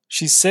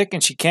She's sick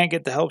and she can't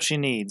get the help she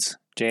needs.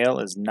 Jail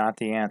is not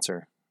the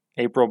answer.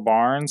 April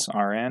Barnes,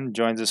 RN,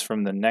 joins us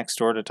from the next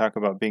door to talk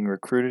about being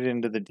recruited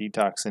into the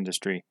detox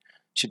industry.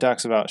 She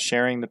talks about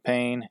sharing the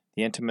pain,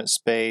 the intimate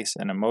space,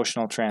 and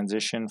emotional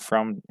transition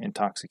from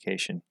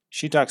intoxication.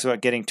 She talks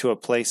about getting to a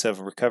place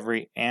of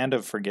recovery and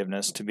of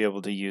forgiveness to be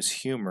able to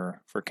use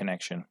humor for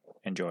connection.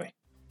 Enjoy.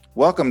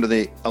 Welcome to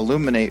the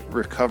Illuminate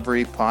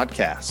Recovery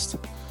podcast.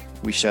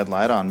 We shed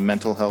light on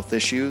mental health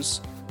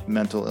issues,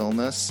 mental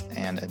illness,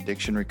 and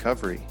addiction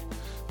recovery.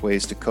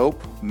 Ways to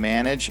cope,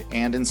 manage,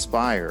 and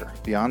inspire.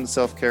 Beyond the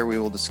self-care we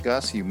will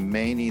discuss, you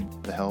may need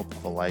the help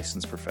of a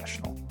licensed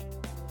professional.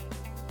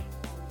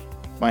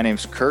 My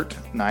name's Kurt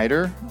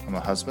Neider. I'm a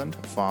husband,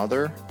 a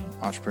father,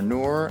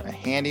 entrepreneur, a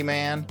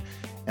handyman,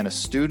 and a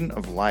student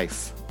of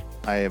life.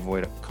 I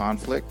avoid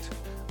conflict,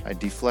 I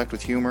deflect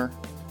with humor,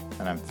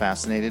 and I'm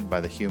fascinated by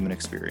the human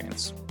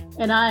experience.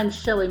 And I'm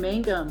Shelley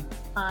Mangum.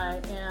 I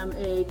am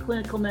a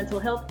clinical mental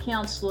health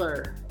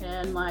counselor,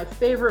 and my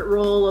favorite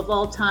role of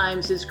all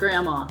times is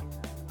grandma.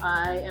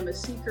 I am a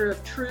seeker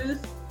of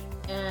truth,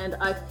 and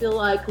I feel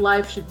like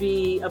life should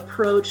be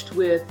approached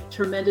with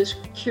tremendous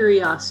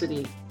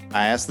curiosity.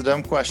 I ask the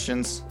dumb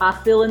questions. I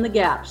fill in the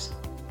gaps.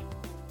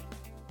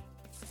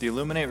 The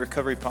Illuminate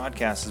Recovery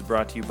podcast is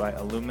brought to you by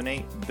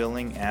Illuminate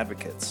Billing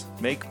Advocates.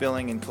 Make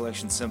billing and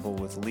collection simple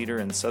with leader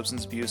in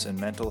substance abuse and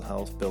mental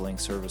health billing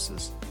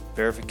services.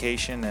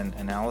 Verification and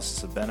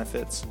analysis of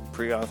benefits,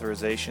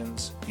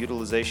 pre-authorizations,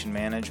 utilization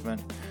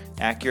management,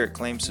 accurate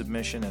claim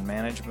submission and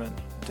management,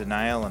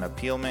 denial and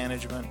appeal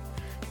management,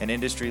 and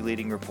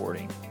industry-leading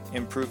reporting.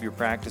 Improve your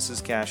practice's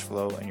cash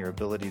flow and your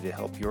ability to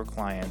help your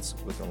clients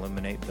with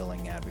Illuminate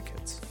Billing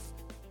Advocates.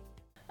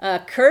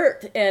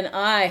 Kurt and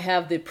I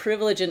have the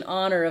privilege and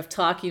honor of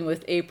talking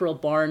with April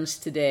Barnes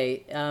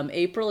today.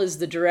 April is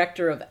the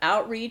Director of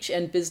Outreach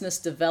and Business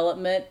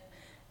Development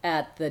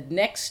at the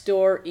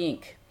Nextdoor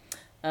Inc.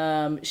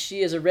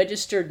 She is a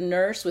registered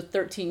nurse with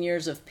 13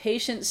 years of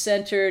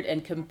patient-centered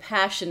and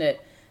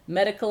compassionate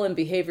medical and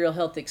behavioral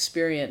health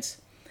experience.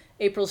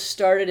 April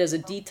started as a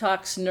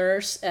detox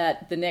nurse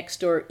at the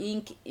Nextdoor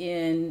Inc.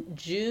 in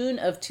June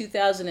of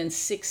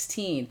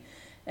 2016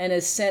 and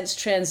has since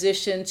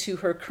transitioned to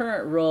her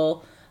current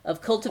role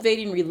of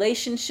cultivating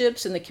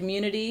relationships in the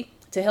community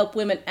to help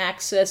women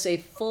access a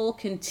full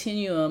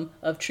continuum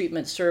of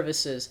treatment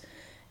services.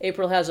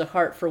 April has a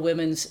heart for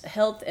women's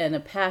health and a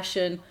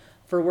passion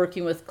for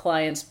working with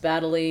clients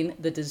battling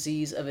the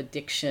disease of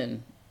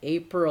addiction.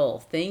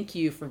 April, thank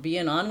you for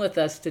being on with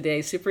us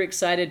today. Super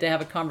excited to have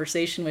a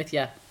conversation with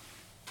you.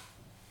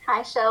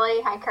 Hi,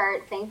 Shelley. Hi,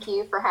 Kurt. Thank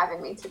you for having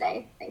me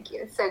today. Thank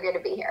you. It's so good to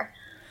be here.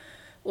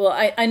 Well,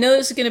 I know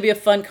this is going to be a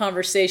fun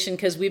conversation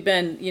because we've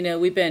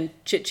been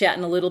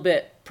chit-chatting a little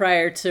bit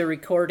prior to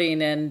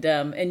recording,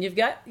 and you've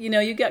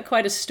got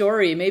quite a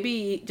story.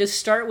 Maybe just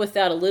start with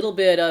that a little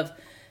bit of,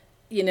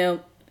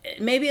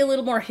 maybe a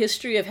little more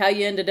history of how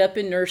you ended up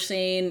in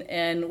nursing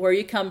and where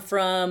you come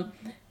from,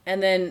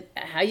 and then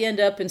how you end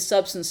up in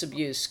substance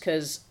abuse.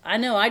 Because I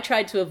know I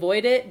tried to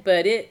avoid it,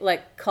 but it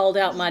called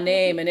out my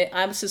name, and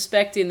I'm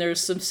suspecting there's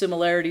some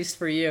similarities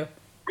for you.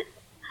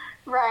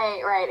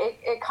 Right.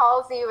 It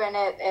calls you and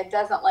it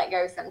doesn't let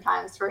go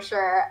sometimes, for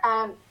sure.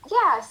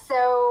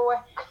 So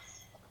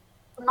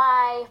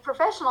my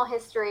professional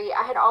history,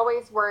 I had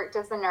always worked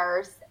as a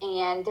nurse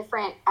in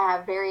different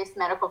various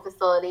medical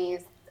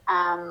facilities,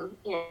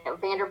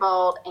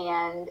 Vanderbilt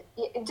and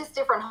just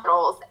different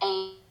hospitals.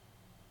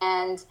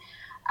 And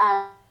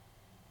I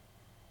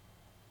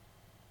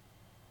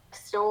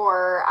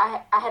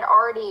had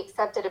already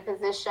accepted a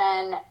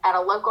position at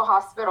a local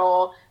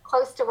hospital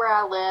close to where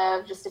I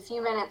live, just a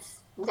few minutes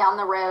down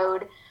the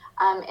road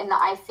in the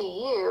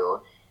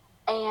ICU.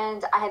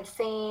 And I had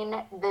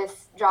seen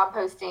this job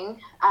posting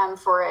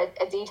for a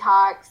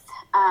detox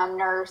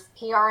nurse,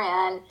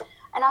 PRN.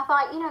 And I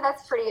thought,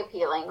 that's pretty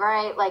appealing,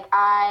 right?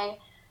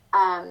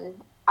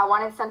 I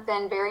wanted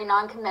something very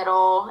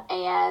non-committal.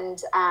 And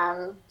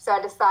so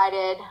I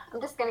decided I'm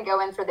just going to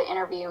go in for the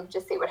interview,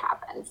 just see what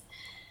happens.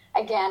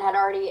 Again, had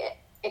already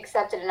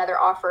accepted another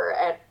offer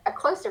at a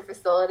closer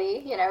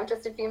facility,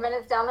 just a few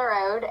minutes down the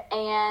road.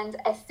 And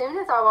as soon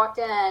as I walked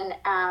in,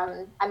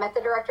 I met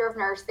the director of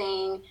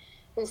nursing,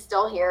 who's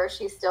still here.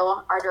 She's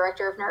still our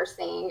director of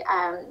nursing.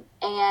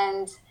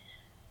 And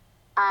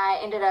I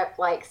ended up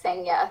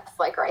saying yes,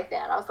 right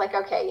then. I was like,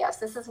 okay, yes,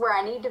 this is where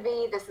I need to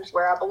be. This is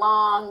where I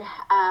belong.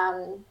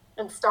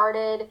 And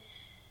started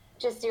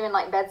just doing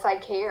bedside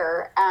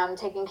care,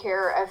 taking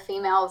care of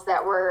females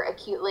that were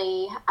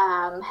acutely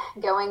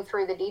going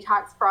through the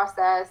detox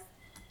process.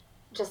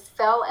 Just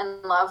fell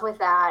in love with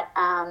that.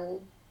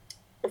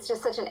 It's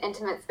just such an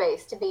intimate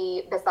space to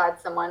be beside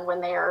someone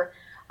when they're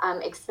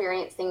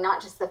experiencing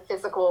not just the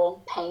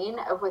physical pain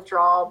of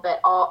withdrawal, but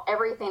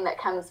everything that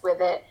comes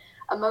with it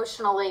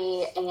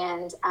emotionally,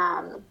 and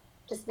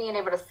just being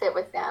able to sit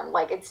with them.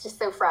 It's just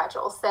so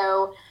fragile.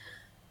 So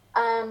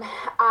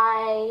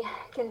I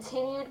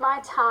continued my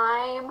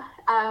time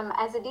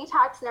as a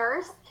detox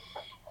nurse,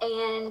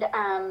 and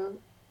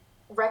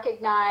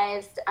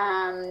recognized,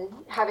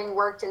 having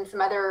worked in some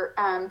other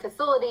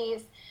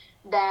facilities,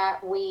 that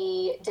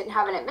we didn't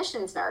have an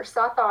admissions nurse.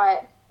 So I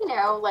thought,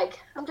 like,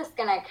 I'm just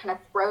going to kind of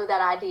throw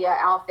that idea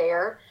out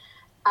there.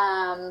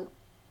 And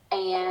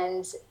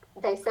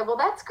they said, well,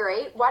 that's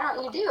great. Why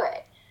don't you do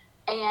it?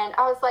 And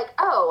I was like,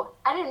 oh,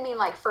 I didn't mean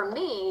like for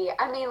me.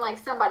 I mean like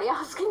somebody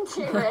else can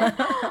do it.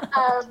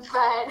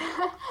 But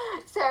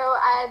so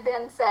I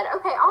then said,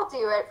 okay, I'll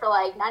do it for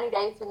like 90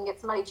 days. We can get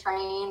somebody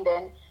trained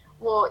and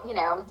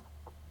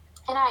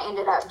and I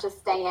ended up just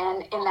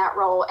staying in that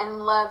role and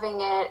loving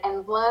it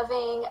and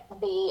loving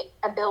the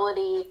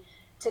ability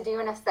to do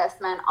an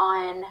assessment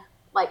on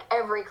like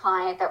every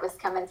client that was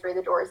coming through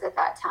the doors at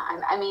that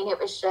time. I mean, it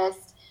was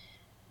just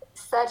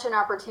such an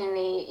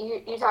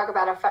opportunity. You talk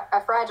about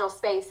a fragile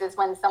space is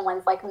when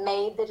someone's like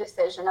made the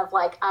decision of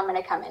like, I'm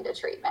going to come into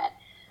treatment.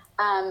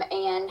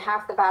 And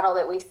half the battle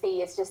that we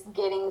see is just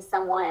getting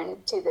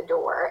someone to the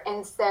door.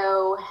 And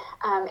so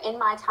in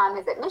my time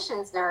as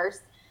admissions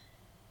nurse,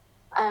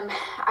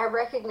 I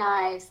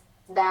recognized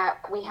that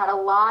we had a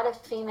lot of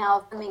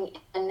females coming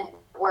in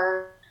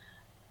were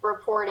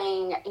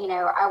reporting,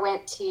 I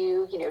went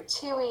to,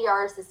 2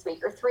 ERs this week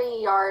or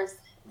 3 ERs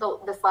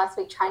this last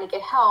week trying to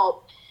get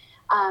help,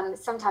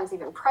 sometimes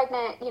even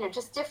pregnant,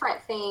 just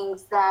different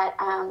things that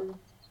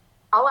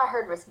all I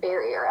heard was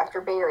barrier after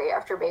barrier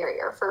after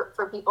barrier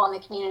for people in the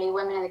community,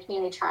 women in the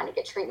community trying to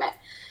get treatment.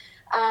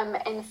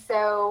 And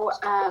so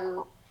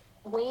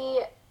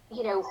we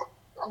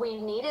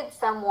needed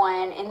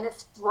someone in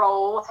this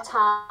role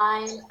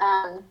time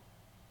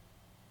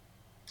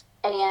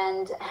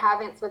and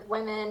having with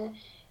women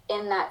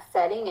in that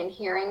setting and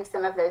hearing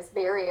some of those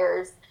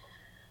barriers.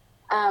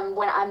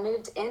 When I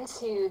moved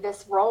into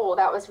this role,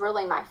 that was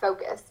really my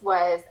focus,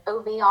 was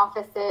OB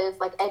offices,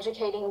 like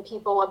educating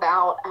people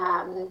about,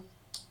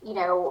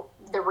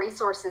 the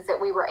resources that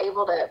we were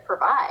able to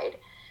provide.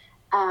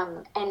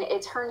 And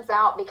it turns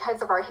out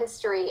because of our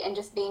history and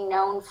just being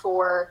known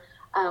for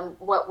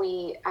what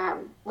we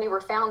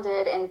were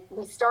founded and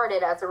we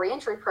started as a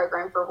reentry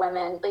program for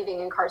women leaving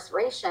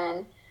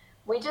incarceration.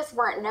 We just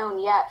weren't known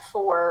yet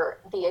for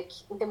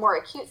the more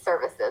acute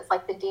services,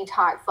 like the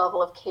detox level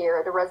of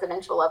care, the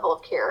residential level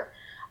of care.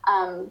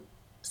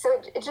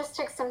 So it just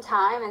took some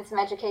time and some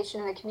education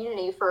in the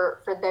community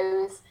for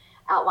those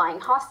outlying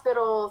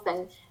hospitals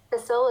and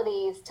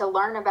facilities to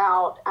learn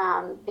about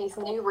these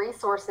new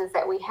resources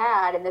that we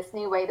had and this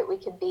new way that we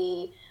could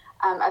be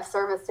of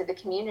service to the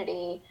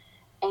community.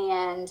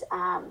 And,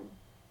 I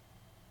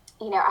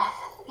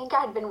think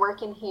I'd been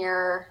working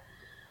here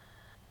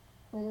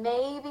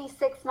maybe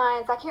 6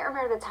 months. I can't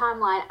remember the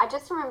timeline. I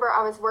just remember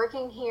I was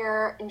working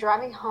here and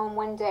driving home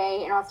one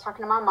day and I was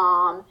talking to my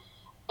mom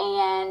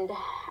and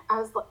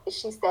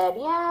she said,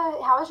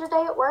 yeah, how was your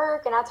day at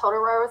work? And I told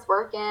her where I was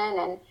working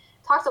and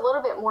talked a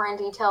little bit more in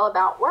detail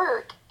about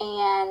work.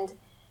 And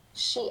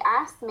she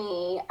asked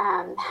me,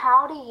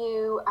 how do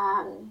you,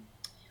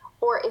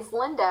 or is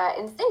Linda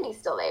and Cindy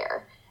still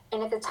there?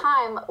 And at the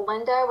time,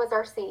 Linda was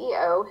our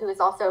CEO, who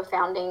is also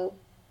founding,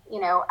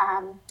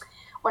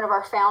 one of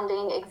our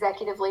founding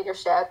executive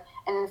leadership.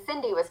 And then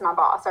Cindy was my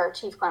boss, our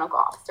chief clinical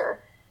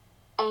officer.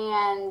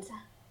 And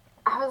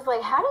I was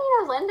like, how do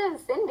you know Linda and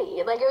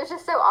Cindy? Like, it was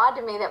just so odd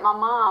to me that my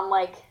mom,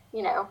 I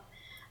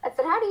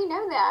said, how do you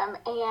know them?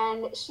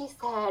 And she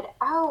said,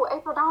 oh,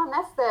 April Dawn,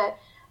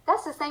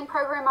 that's the same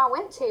program I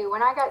went to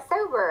when I got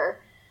sober,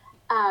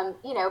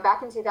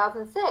 back in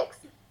 2006.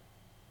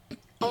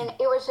 And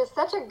it was just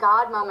such a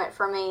God moment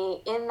for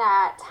me in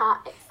that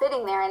time,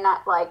 sitting there and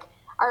that,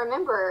 I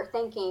remember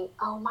thinking,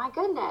 oh my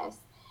goodness.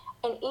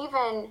 And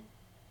even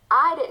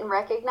I didn't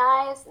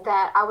recognize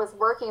that I was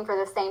working for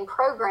the same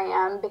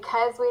program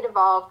because we'd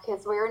evolved,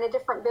 because we were in a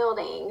different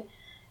building,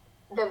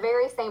 the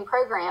very same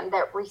program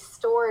that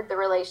restored the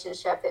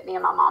relationship that me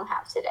and my mom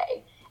have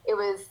today. It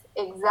was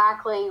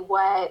exactly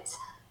what,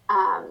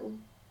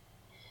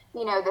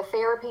 the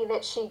therapy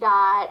that she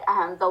got,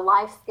 the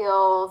life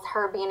skills,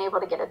 her being able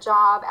to get a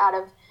job out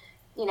of,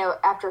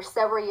 after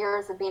several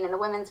years of being in the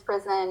women's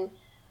prison.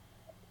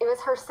 It was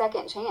her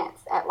second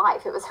chance at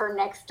life. It was her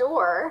next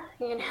door,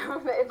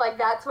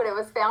 that's what it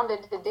was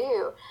founded to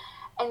do.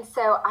 And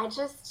so I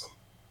just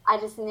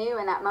knew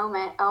in that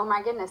moment, oh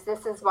my goodness,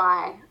 this is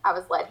why I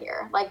was led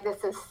here.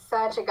 This is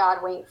such a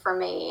God wink for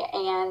me.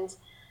 And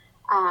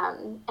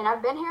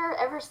I've been here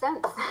ever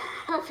since.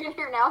 I've been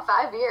here now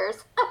 5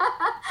 years.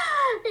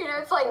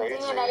 It's like crazy.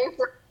 DNA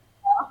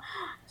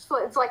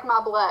it's like my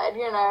blood,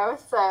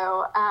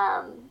 So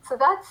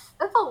that's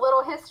a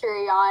little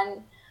history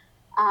on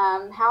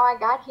how I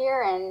got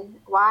here and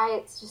why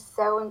it's just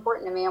so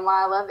important to me and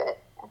why I love it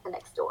at the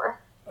next door.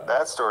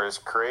 That story is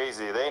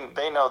crazy.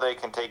 They know they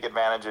can take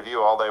advantage of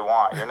you all they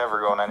want. You're never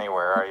going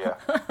anywhere, are you?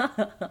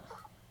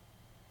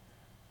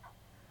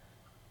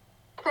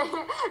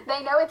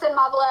 They know it's in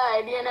my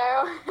blood,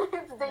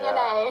 It's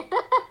DNA.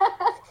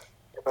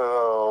 Yeah.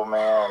 Oh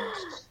man.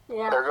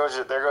 Yeah. There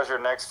goes your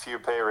next few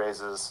pay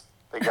raises.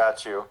 They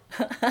got you.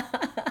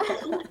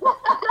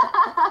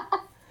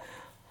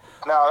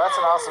 No,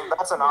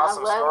 that's an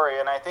awesome story,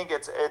 and I think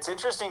it's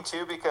interesting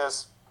too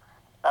because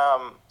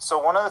so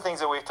one of the things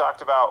that we've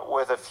talked about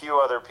with a few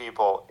other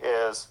people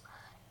is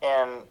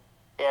in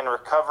in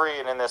recovery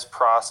and in this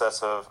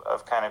process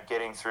of kind of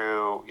getting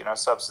through,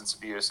 substance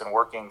abuse and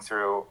working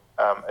through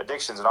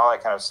addictions and all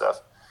that kind of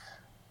stuff,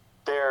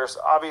 there's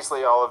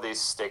obviously all of these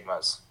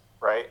stigmas,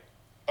 right?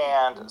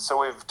 And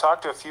so we've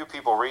talked to a few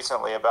people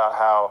recently about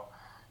how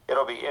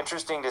it'll be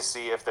interesting to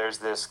see if there's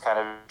this kind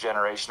of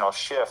generational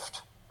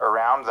shift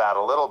around that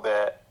a little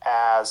bit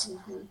as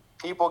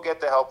people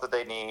get the help that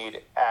they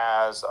need,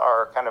 as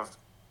our kind of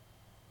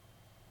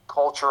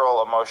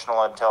cultural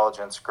emotional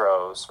intelligence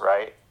grows,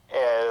 right?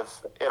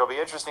 If it'll be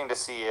interesting to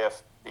see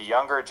if the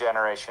younger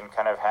generation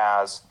kind of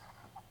has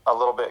a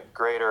little bit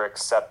greater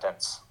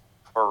acceptance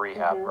for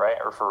rehab, right?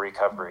 Or for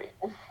recovery.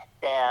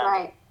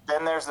 And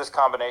then there's this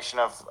combination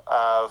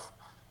of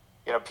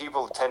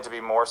people tend to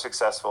be more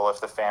successful if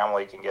the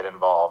family can get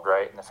involved,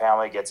 right? And the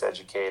family gets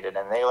educated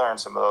and they learn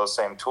some of those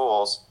same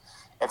tools.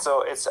 And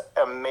so it's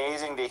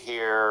amazing to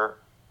hear,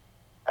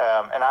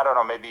 and I don't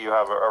know, maybe you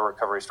have a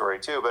recovery story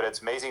too, but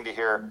it's amazing to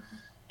hear,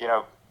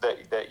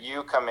 that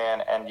you come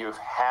in and you've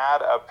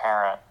had a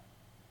parent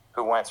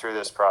who went through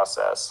this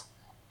process.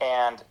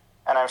 And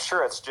I'm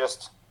sure it's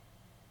just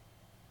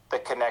the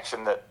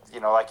connection that,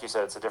 like you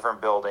said, it's a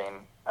different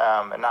building,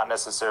 and not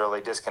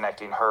necessarily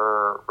disconnecting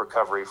her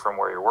recovery from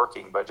where you're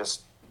working, but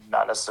just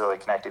not necessarily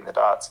connecting the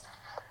dots.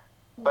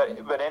 But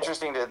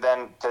interesting to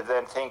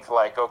then think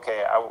like,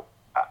 okay,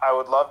 I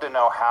would love to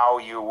know how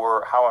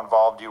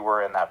involved you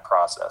were in that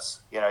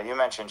process. You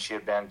mentioned she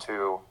had been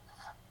to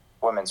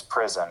women's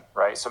prison,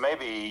 right? So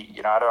maybe,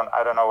 I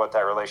don't know what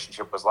that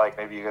relationship was like.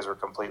 Maybe you guys were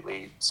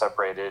completely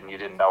separated and you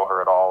didn't know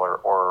her at all,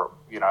 or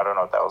I don't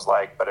know what that was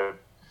like, but I'd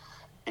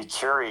be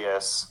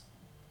curious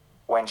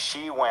when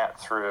she went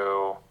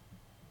through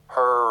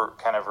her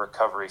kind of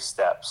recovery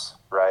steps,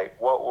 right?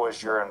 What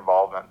was your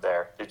involvement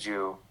there? Did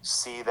you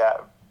see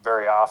that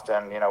very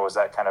often? Was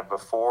that kind of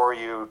before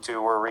you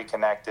two were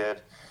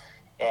reconnected?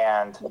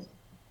 And,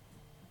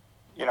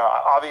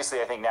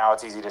 obviously I think now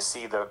it's easy to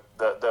see the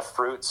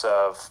fruits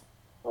of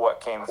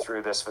what came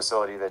through this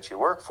facility that you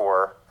work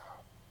for,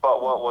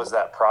 but what was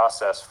that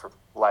process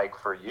like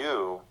for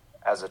you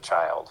as a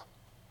child?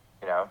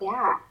 Yeah.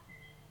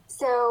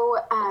 So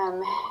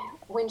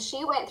when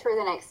she went through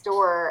the next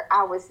door,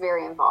 I was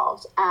very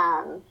involved.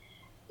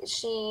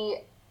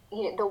 She,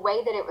 the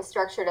way that it was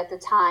structured at the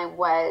time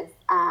was,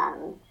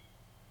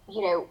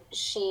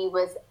 she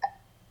was,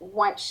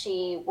 once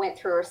she went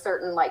through a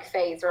certain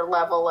phase or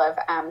level of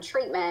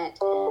treatment,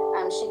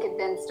 she could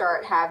then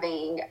start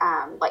having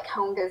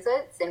home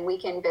visits and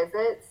weekend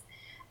visits.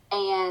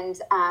 And,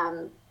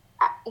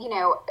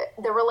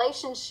 the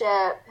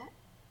relationship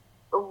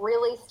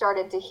really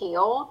started to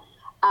heal.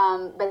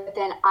 But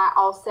then I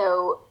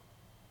also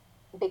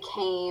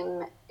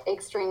became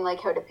extremely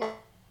codependent.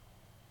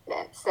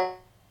 So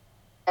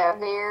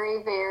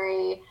very,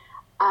 very,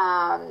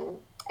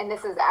 and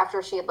this is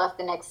after she had left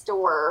the next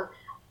door.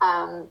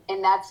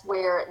 And that's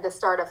where the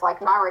start of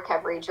my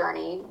recovery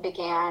journey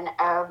began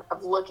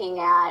of looking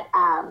at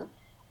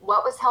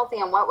what was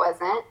healthy and what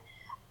wasn't.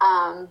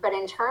 But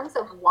in terms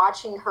of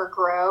watching her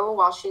grow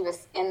while she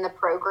was in the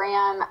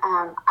program,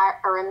 I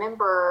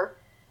remember,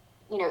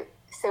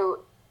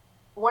 so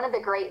one of the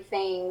great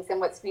things and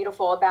what's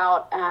beautiful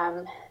about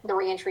the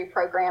reentry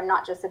program,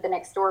 not just at the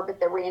next door, but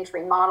the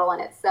reentry model in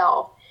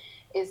itself,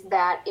 is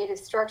that it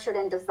is structured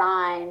and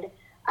designed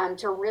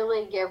to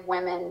really give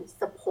women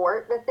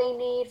support that they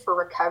need for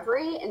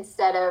recovery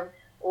instead of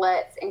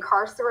let's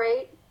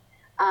incarcerate.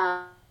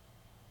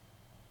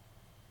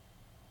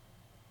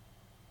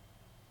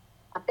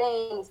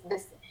 Things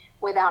this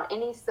without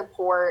any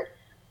support.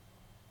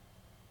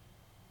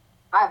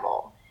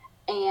 Survival.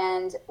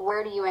 And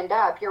where do you end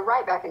up? You're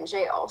right back in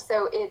jail.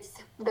 So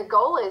the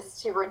goal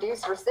is to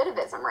reduce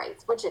recidivism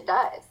rates, which it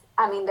does.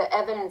 I mean, the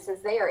evidence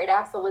is there. It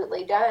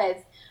absolutely does,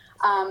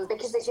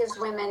 because it gives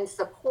women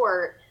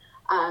support,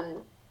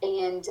 and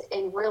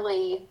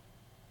really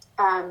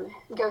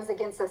goes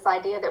against this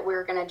idea that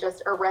we're going to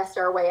just arrest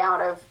our way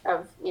out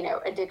of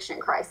addiction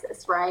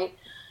crisis, right?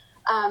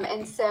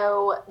 And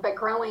so, but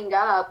growing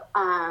up,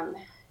 I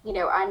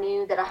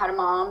knew that I had a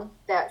mom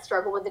that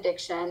struggled with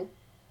addiction.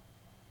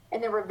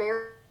 And there were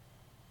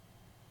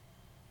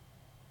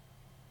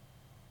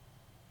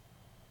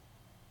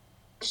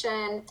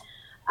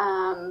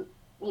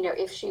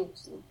if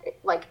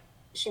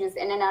she was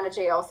in and out of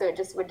jail, so it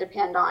just would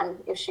depend on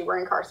if she were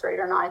incarcerated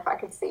or not, if I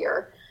could see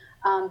her.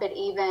 But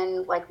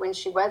even when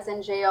she was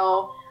in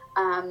jail,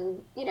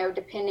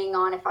 depending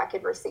on if I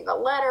could receive a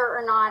letter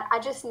or not, I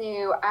just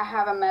knew I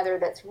have a mother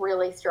that's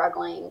really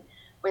struggling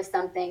with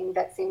something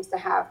that seems to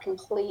have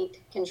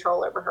complete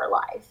control over her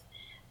life.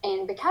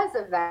 And because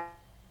of that,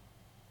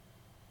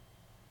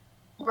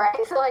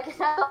 right? So that's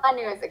all I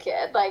knew as a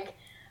kid,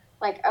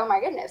 oh my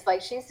goodness,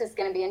 she's just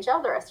going to be in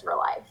jail the rest of her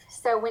life.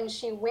 So when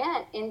she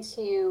went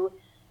into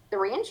the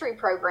reentry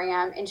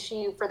program and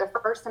she, for the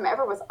first time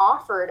ever, was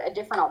offered a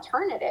different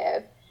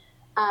alternative,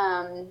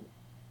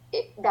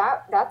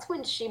 that's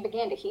when she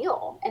began to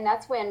heal. And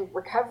that's when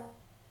recovery,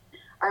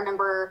 I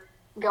remember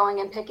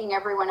going and picking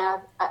everyone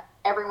up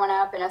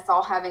and us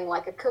all having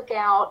a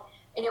cookout.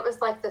 And it was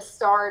the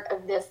start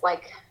of this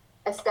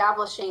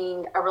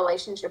establishing a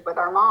relationship with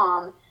our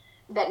mom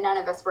that none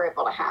of us were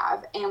able to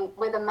have, and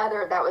with a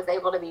mother that was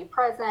able to be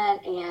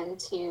present and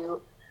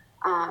to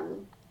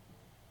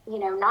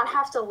not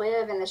have to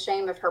live in the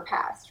shame of her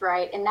past,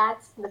 right? And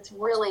that's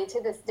really,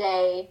 to this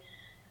day,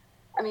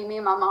 I mean, me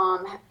and my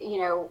mom,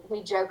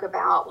 we joke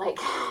about, like,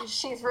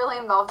 she's really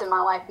involved in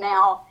my life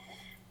now,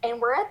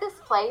 and we're at this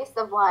place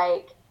of,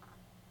 like,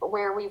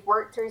 where we've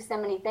worked through so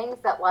many things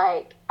that,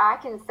 like, I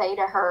can say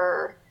to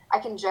her, I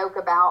can joke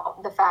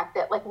about the fact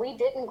that, like, we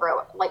didn't grow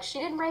up, like, she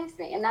didn't raise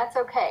me, and that's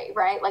okay,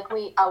 right? Like,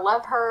 I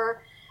love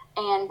her,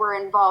 and we're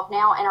involved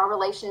now, and our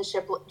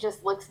relationship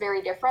just looks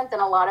very different than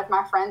a lot of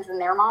my friends and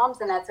their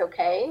moms, and that's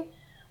okay.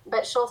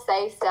 But she'll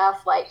say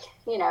stuff like,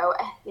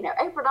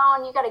 April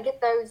Dawn, you got to get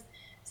those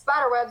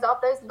spider webs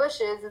off those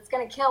bushes. It's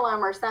going to kill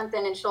them or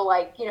something. And she'll,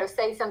 like,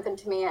 say something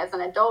to me as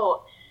an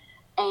adult.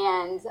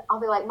 And I'll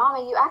be like,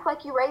 Mommy, you act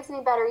like you raised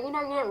me better. You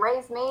didn't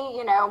raise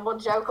me, and we'll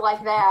joke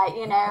like that,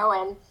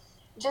 and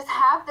just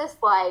have this,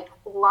 like,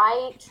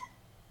 light,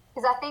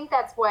 because I think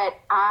that's what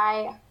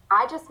I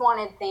just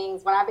wanted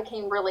things, when I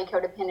became really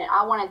codependent,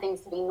 I wanted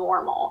things to be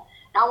normal.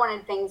 And I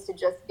wanted things to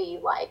just be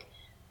like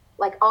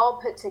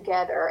all put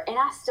together. And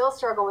I still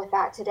struggle with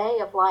that today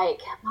of, like,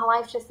 my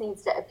life just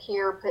needs to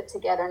appear put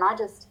together. And I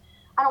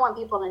don't want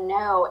people to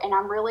know. And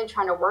I'm really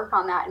trying to work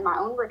on that in my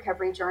own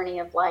recovery journey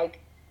of,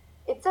 like,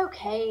 it's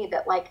okay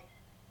that, like,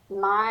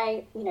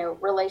 my,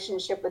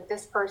 relationship with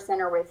this person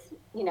or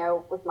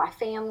with my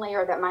family,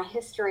 or that my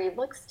history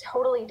looks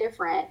totally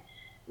different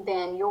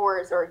than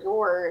yours or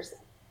yours.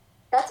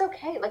 That's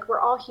okay. Like, we're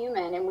all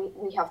human, and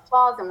we have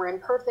flaws, and we're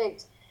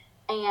imperfect.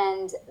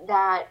 And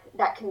that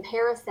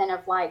comparison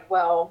of, like,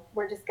 well,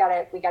 we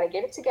gotta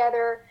get it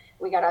together.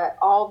 We gotta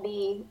all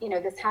be,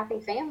 this happy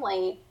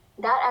family,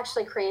 that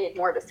actually created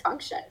more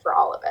dysfunction for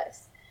all of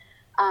us.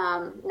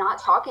 Not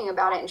talking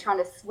about it and trying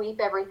to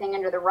sweep everything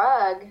under the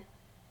rug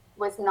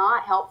was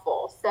not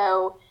helpful.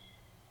 So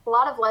a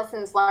lot of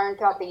lessons learned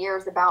throughout the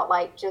years about,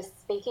 like, just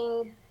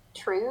speaking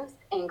truth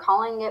and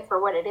calling it for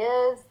what it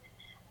is,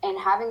 and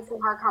having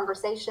some hard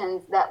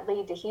conversations that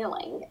lead to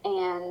healing.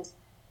 And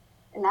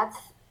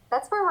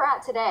that's where we're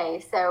at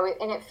today. So,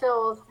 and it's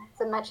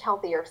a much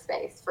healthier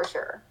space for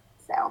sure.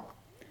 So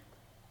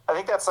I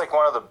think that's, like,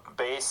 one of the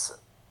base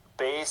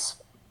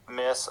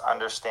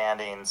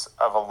misunderstandings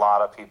of a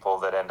lot of people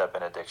that end up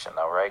in addiction,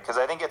 though, right? Because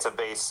I think it's a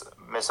base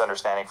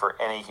misunderstanding for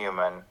any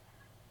human,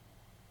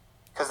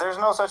 because there's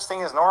no such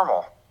thing as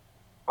normal.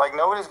 Like,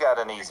 nobody's got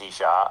an easy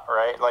shot,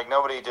 right? Like,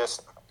 nobody gets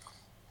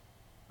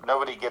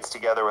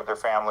together with their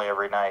family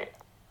every night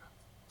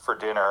for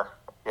dinner,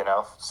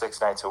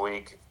 6 nights a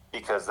week,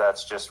 because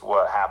that's just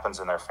what happens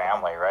in their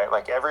family, right?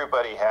 Like,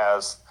 everybody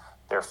has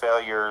their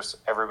failures,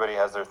 everybody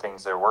has their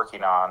things they're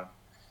working on.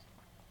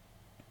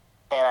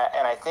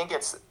 And I think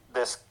it's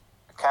this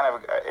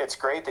it's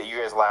great that you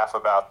guys laugh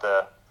about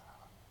the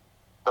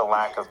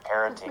lack of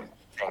parenting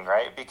thing,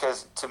 right?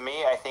 Because to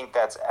me, I think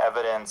that's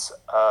evidence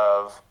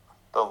of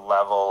the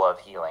level of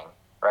healing,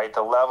 right?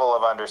 The level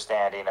of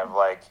understanding of,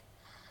 like,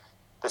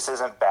 this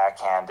isn't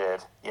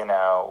backhanded,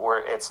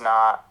 we're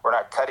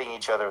not cutting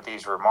each other with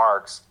these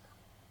remarks.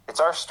 It's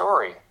our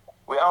story.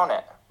 We own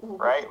it,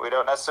 right? We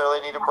don't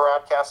necessarily need to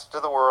broadcast it to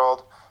the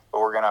world,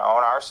 but we're going to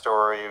own our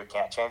story. We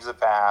can't change the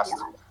past.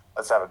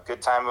 Let's have a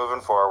good time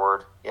moving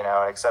forward, and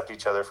accept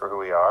each other for who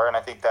we are. And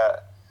I think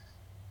that,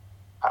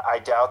 I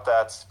doubt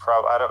that's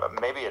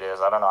maybe it is.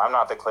 I don't know. I'm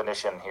not the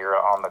clinician here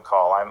on the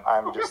call.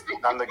 I'm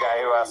the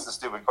guy who asks the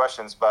stupid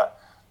questions, but,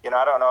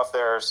 I don't know if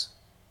there's,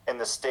 in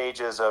the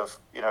stages of,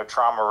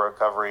 trauma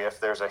recovery,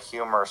 if there's a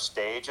humor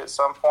stage at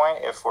some point,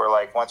 if we're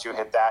like, once you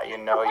hit that,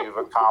 you've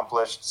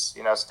accomplished,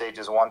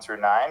 stages 1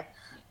 through 9,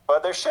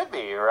 but there should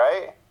be,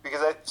 right?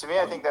 Because to me,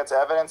 I think that's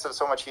evidence of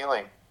so much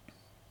healing.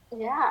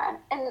 Yeah.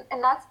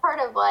 And that's part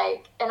of,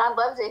 like, and I'd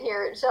love to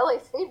hear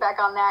Shelly's feedback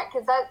on that.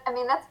 Cause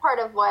that's part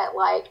of what,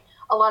 like,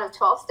 a lot of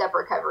 12-step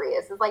recovery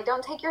is like,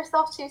 don't take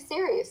yourself too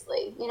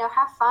seriously,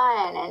 have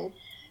fun.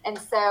 And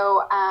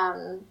so,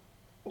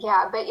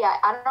 yeah, but yeah,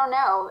 I don't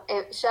know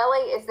if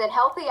Shelly, is it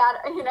healthy?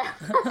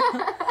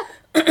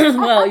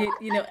 Well,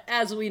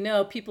 as we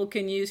know, people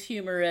can use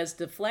humor as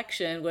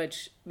deflection,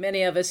 which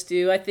many of us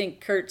do. I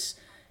think Kurt's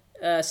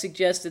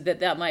suggested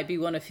that might be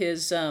one of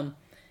his,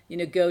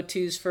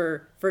 go-tos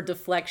for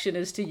deflection,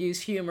 is to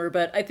use humor.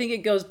 But I think it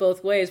goes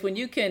both ways. When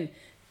you can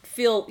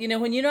feel,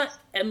 when you're not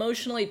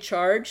emotionally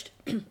charged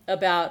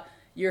about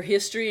your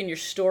history and your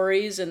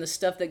stories and the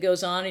stuff that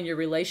goes on in your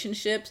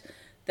relationships,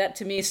 that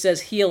to me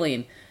says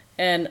healing.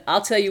 And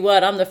I'll tell you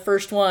what, I'm the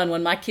first one,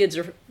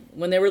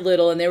 when they were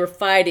little and they were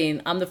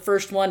fighting, I'm the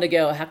first one to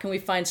go, how can we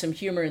find some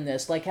humor in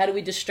this? Like, how do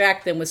we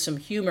distract them with some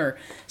humor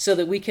so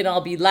that we can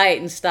all be light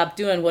and stop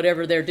doing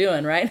whatever they're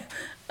doing, right?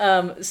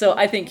 So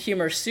I think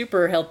humor's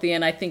super healthy,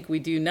 and I think we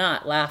do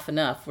not laugh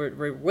enough.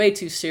 We're way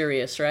too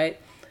serious, right?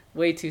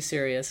 Way too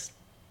serious.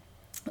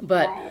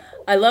 But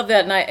I love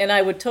that, and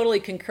I would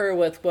totally concur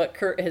with what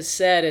Kurt has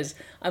said. Is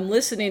I'm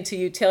listening to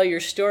you tell your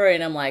story,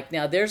 and I'm like,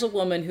 now there's a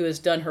woman who has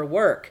done her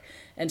work,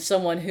 and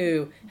someone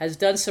who has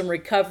done some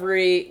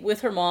recovery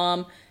with her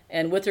mom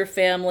and with her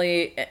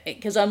family.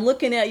 Because I'm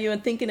looking at you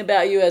and thinking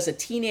about you as a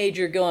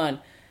teenager going,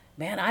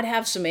 man, I'd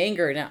have some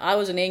anger. Now, I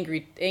was an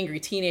angry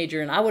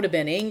teenager, and I would have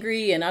been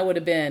angry, and I would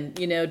have been,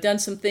 done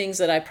some things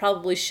that I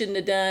probably shouldn't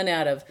have done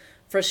out of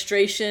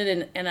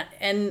frustration.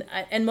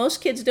 And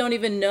most kids don't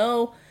even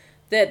know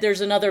that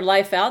there's another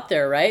life out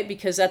there, right?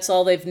 Because that's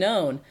all they've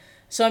known.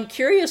 So I'm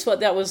curious what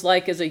that was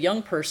like as a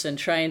young person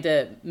trying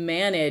to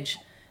manage,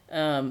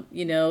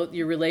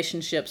 your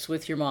relationships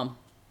with your mom.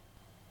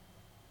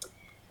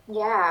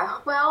 Yeah,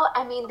 well,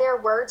 I mean, there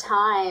were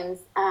times,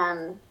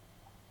 I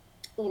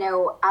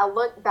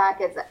look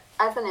back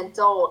as an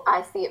adult,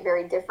 I see it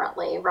very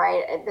differently,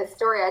 right? The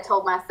story I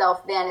told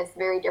myself then is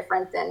very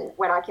different than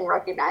what I can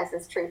recognize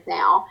as truth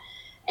now.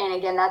 And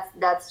again,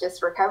 that's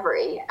just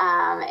recovery,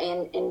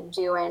 and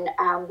doing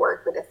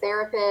work with a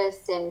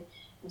therapist, and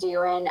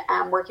doing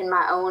work in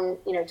my own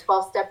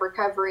 12-step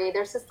recovery.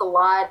 There's just a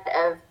lot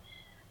of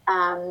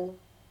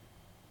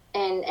and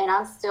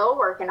I'm still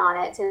working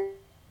on it.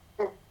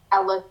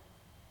 I look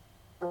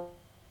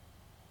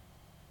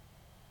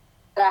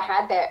that I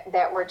had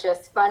that were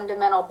just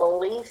fundamental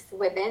beliefs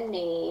within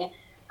me,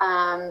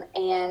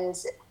 and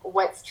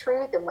what's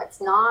truth and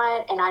what's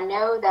not. And I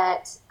know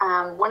that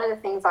one of the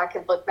things I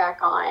could look back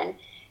on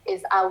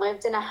is I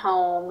lived in a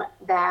home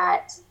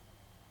that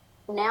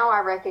now I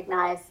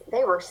recognize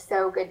they were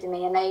so good to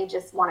me, and they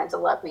just wanted to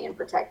love me and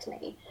protect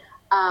me.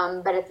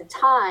 But at the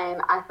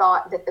time, I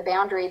thought that the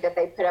boundary that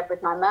they put up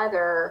with my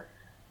mother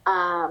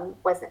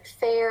wasn't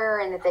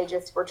fair, and that they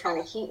just were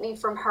trying to keep me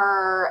from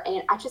her.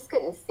 And I just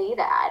couldn't see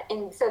that.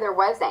 And so there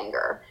was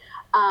anger,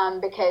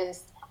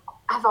 because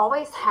I've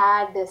always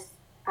had this,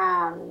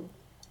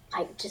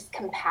 just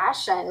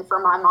compassion for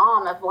my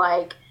mom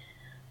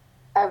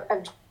of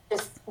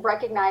just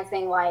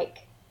recognizing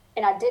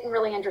and I didn't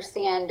really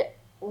understand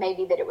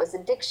maybe that it was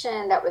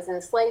addiction that was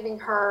enslaving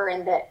her,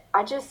 and that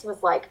I just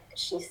was like,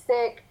 she's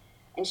sick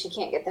and she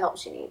can't get the help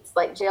she needs.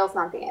 Jail's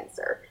not the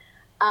answer.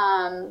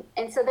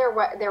 And so there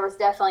was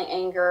definitely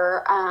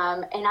anger.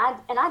 And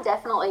I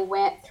definitely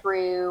went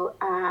through,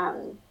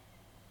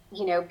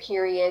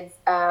 periods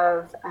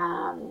of,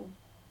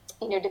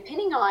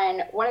 depending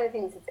on, one of the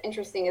things that's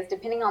interesting is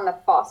depending on the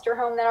foster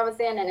home that I was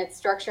in and its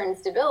structure and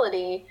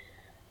stability,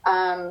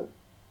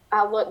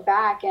 I look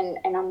back and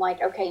I'm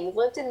like, okay, you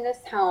lived in this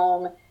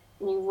home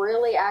and you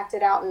really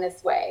acted out in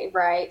this way,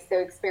 right? So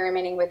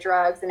experimenting with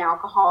drugs and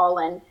alcohol,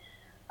 and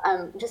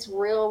just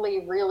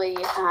really, really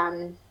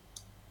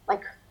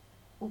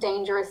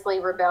dangerously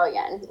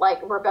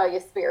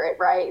rebellious spirit,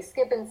 right?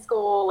 Skipping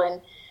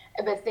school,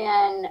 but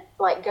then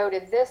go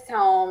to this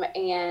home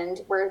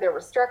and where there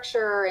was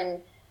structure,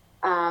 and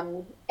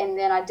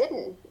then I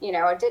didn't,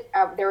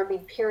 there would be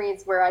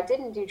periods where I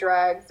didn't do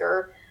drugs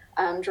or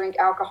drink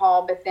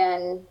alcohol, but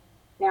then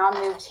now I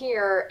moved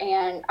here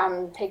and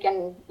I'm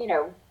taking,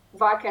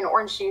 vodka and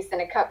orange juice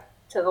in a cup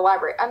to the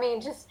library. I mean,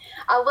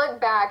 I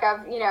look back,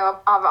 I've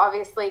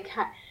obviously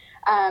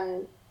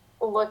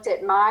looked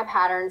at my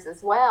patterns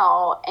as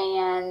well,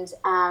 and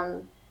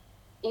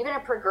even a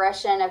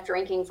progression of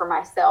drinking for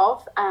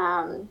myself,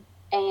 and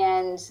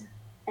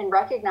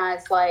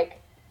recognize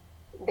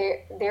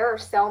there are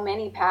so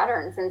many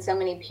patterns and so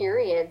many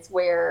periods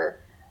where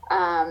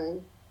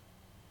there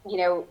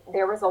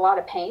was a lot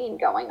of pain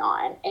going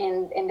on,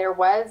 and there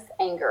was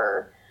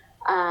anger,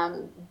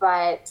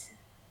 but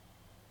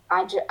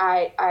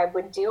I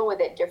would deal with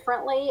it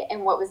differently.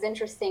 And what was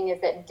interesting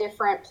is that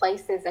different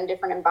places and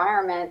different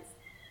environments,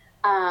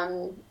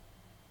 and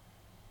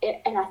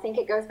I think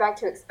it goes back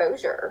to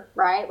exposure,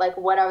 right?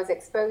 What I was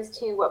exposed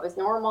to, what was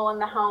normal in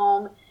the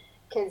home.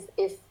 Because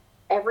if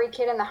every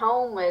kid in the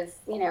home was,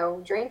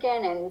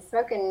 drinking and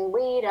smoking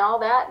weed and all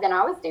that, then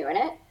I was doing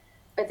it.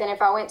 But then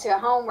if I went to a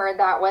home where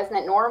that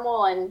wasn't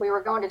normal and we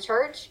were going to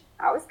church,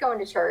 I was going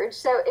to church.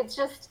 So it's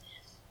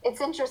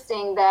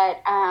interesting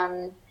that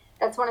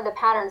that's one of the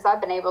patterns I've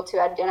been able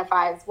to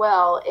identify as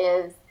well,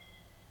 is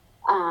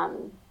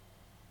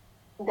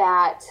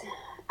that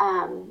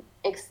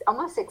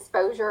almost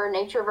exposure,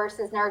 nature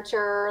versus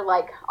nurture,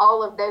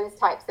 all of those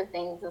types of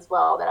things as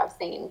well that I've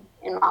seen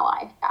in my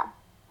life. Yeah.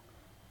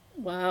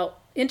 Wow.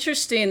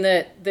 Interesting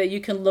that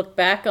you can look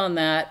back on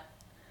that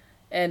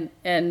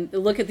and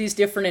look at these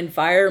different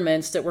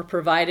environments that were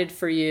provided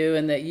for you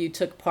and that you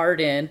took part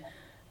in,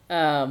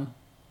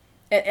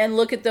 and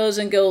look at those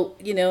and go,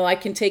 I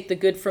can take the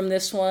good from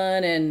this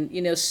one,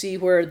 and, see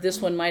where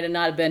this one might have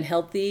not have been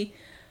healthy.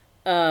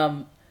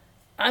 I'm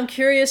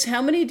curious,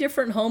 how many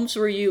different homes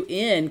were you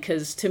in?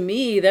 Because to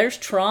me, there's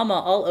trauma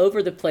all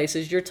over the place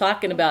as you're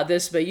talking about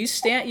this, but you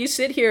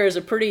sit here as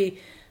a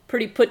pretty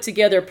put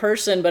together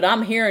person, but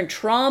I'm hearing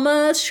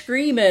trauma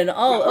screaming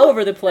all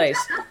over the place.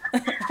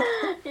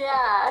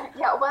 Yeah.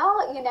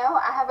 Well,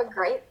 I have a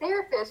great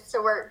therapist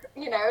to work,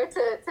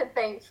 to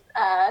thank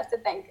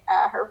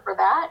her for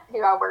that,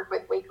 who I work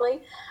with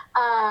weekly.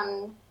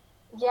 I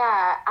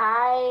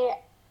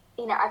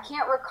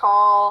can't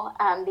recall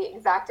the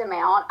exact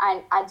amount.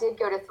 I did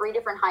go to 3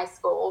 different high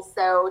schools.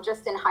 So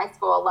just in high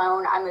school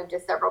alone, I moved to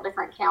several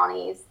different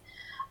counties.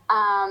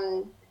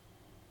 And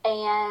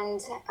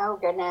oh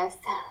goodness,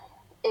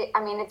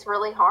 it's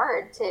really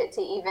hard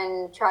to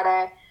even try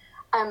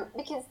to,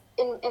 because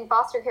in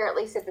foster care, at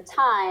least at the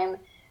time,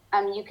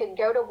 you could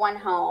go to one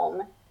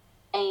home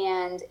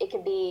and it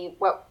could be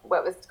what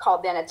was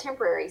called then a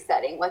temporary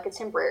setting, like a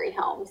temporary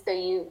home. So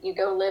you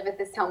go live at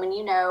this home and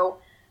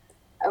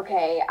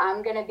okay,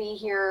 I'm going to be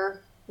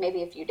here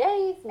maybe a few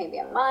days, maybe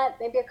a month,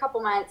 maybe a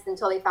couple months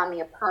until they find me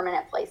a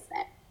permanent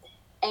placement.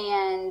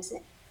 And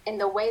in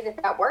the way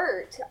that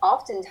worked,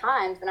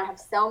 oftentimes, and I have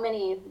so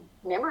many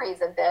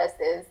memories of this,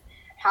 is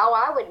how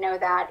I would know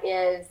that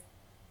is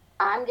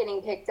I'm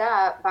getting picked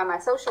up by my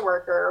social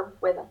worker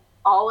with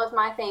all of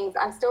my things.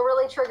 I'm still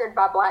really triggered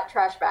by black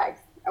trash bags.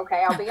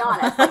 Okay, I'll be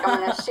honest. Like, I'm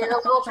going to share a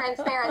little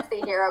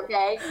transparency here,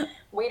 okay?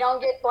 We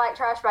don't get black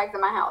trash bags in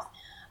my house.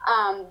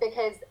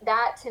 Because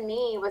that to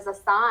me was a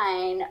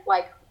sign,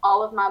 like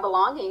all of my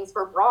belongings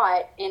were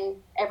brought in,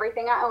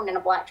 everything I owned, in a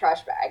black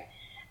trash bag.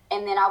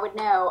 And then I would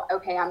know,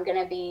 okay, I'm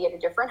going to be at a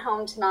different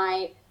home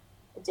tonight,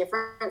 a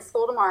different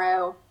school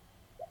tomorrow.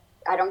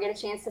 I don't get a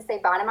chance to say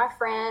bye to my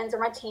friends or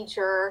my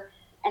teacher.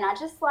 And I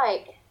just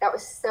that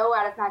was so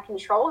out of my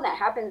control. And that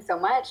happened so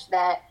much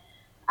that,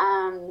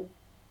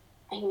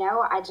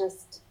 I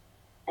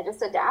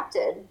just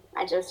adapted.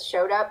 I just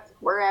showed up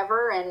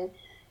wherever. And,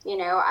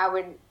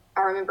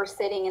 I remember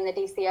sitting in the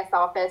DCS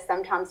office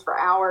sometimes for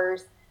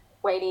hours,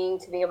 waiting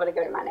to be able to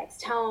go to my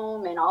next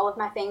home and all of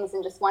my things,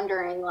 and just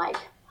wondering, I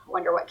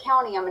wonder what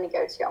county I'm going to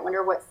go to. I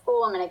wonder what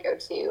school I'm going to go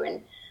to.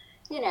 And,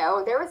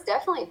 there was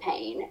definitely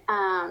pain.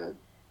 But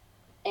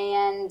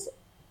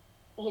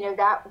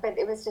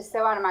it was just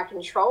so out of my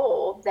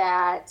control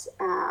that,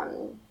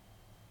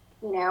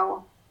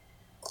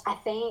 I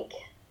think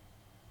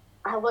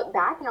I look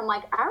back and I'm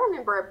like, I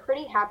remember a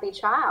pretty happy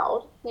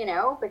child,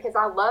 because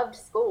I loved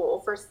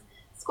school.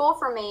 School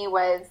for me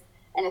was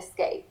an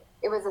escape.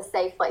 It was a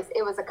safe place.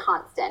 It was a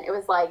constant. It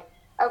was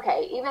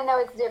okay, even though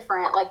it's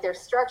different, there's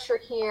structure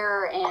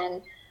here,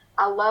 and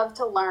I love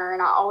to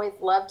learn. I always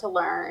love to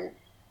learn.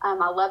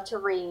 I love to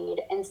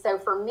read. And so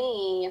for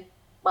me,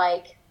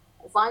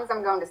 as long as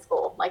I'm going to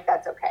school,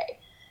 that's okay.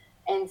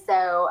 And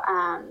so,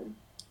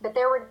 but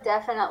there's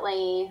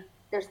definitely,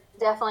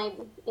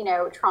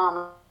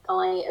 trauma,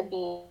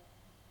 abuse,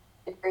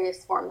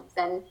 various forms,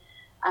 and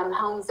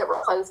homes that were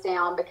closed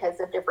down because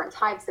of different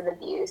types of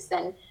abuse.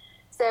 And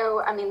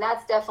so,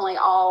 that's definitely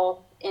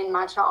all in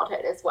my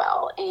childhood as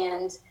well.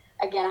 And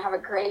again, I have a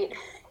great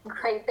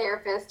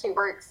therapist who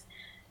works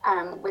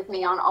with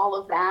me on all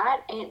of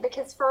that. And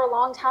because for a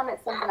long time,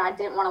 it's something I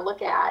didn't want to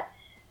look at,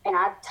 and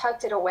I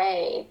tucked it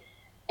away.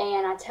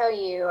 And I tell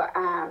you,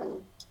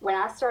 when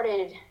I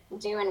started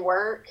doing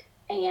work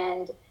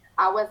and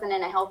I wasn't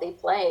in a healthy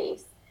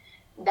place,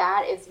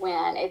 that is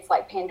when it's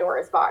like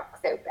Pandora's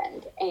box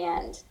opened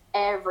and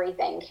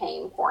everything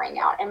came pouring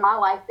out, and my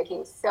life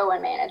became so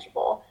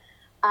unmanageable.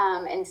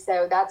 And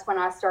so that's when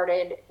I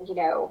started,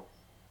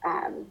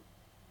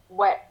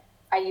 what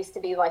I used to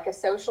be a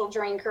social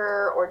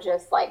drinker, or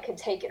just could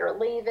take it or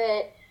leave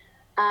it.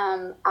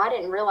 I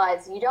didn't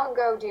realize you don't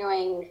go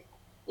doing,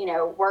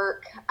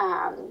 work,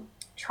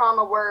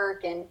 trauma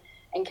work and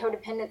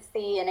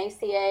codependency and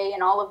ACA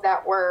and all of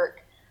that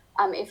work,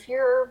 if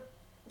you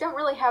don't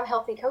really have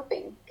healthy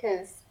coping.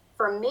 Because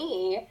for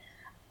me,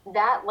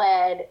 that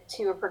led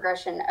to a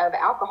progression of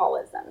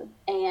alcoholism.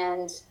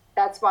 And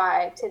that's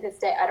why to this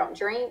day I don't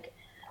drink.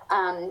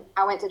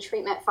 I went to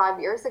treatment 5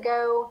 years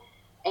ago,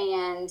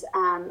 and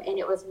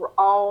it was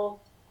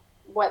all,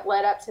 what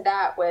led up to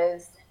that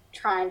was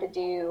trying to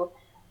do,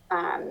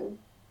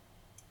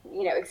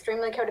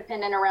 extremely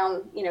codependent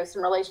around,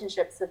 some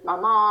relationships with my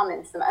mom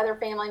and some other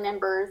family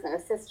members and a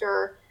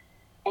sister,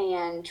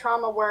 and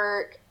trauma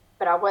work.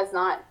 But I was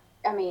not,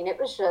 it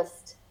was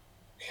just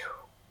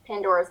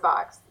Pandora's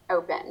box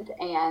opened.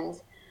 And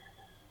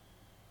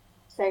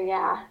so,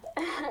 yeah,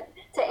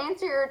 to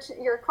answer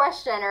your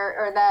question,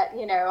 or that,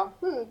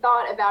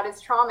 thought about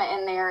his trauma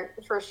in there,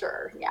 for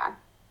sure. Yeah.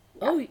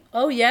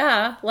 Oh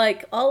yeah,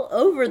 all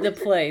over the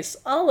place,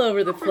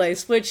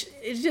 which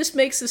it just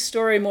makes the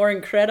story more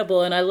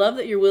incredible. And I love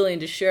that you're willing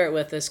to share it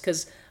with us,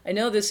 because I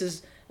know this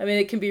is,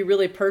 it can be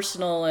really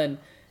personal, and,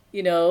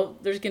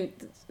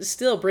 it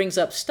still brings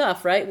up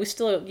stuff, right?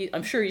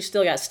 I'm sure you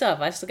still got stuff.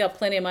 I still got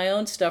plenty of my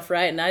own stuff,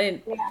 right? And I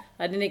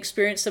didn't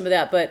experience some of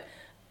that, but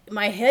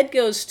my head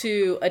goes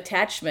to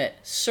attachment.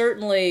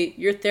 Certainly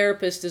your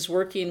therapist is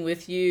working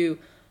with you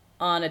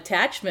on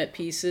attachment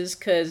pieces,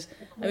 because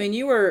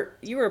you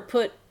were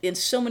put in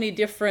so many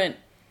different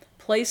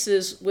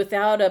places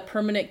without a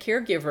permanent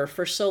caregiver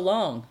for so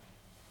long.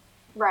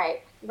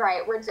 Right.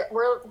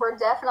 We're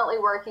definitely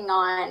working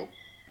on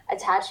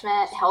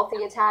attachment,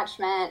 healthy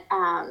attachment,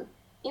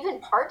 even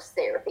parts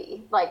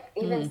therapy,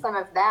 even some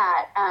of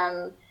that,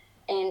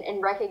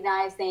 and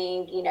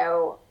recognizing,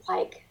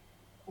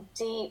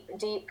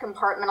 deep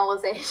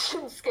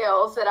compartmentalization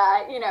skills that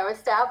I,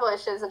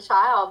 established as a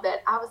child,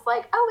 that I was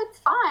like, oh, it's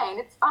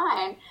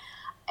fine.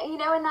 And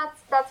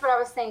that's what I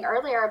was saying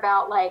earlier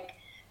about,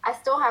 I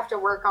still have to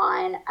work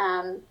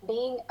on,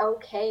 being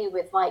okay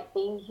with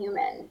being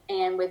human,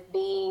 and with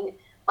being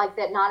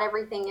that not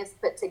everything is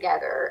put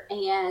together.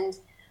 And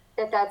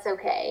that that's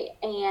okay,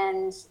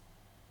 and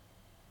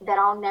that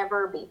I'll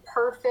never be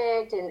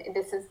perfect. And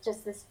this is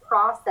just this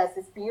process,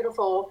 this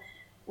beautiful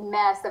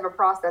mess of a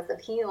process of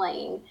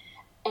healing.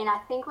 And I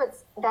think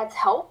that's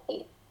helped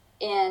me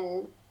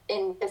in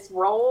this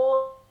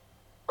role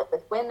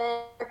with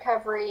women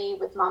recovery,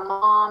 with my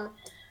mom,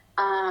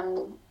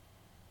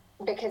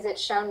 because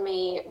it's shown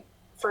me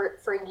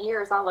for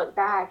years. I look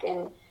back,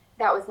 and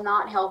that was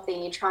not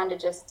healthy, trying to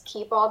just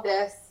keep all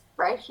this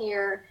right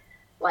here,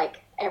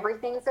 like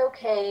everything's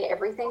okay,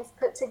 everything's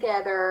put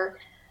together.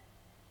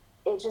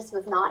 It just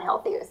was not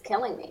healthy. It was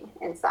killing me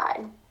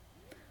inside.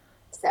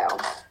 So,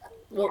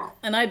 Well, yeah.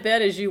 and I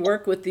bet as you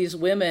work with these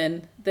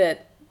women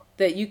that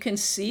you can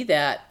see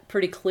that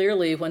pretty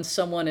clearly when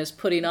someone is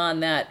putting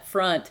on that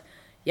front,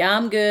 yeah,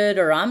 I'm good,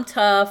 or I'm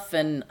tough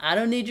and I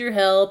don't need your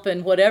help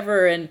and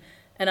whatever. And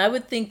I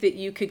would think that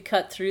you could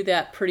cut through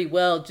that pretty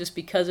well just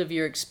because of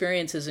your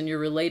experiences, and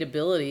your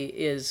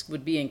relatability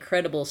would be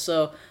incredible.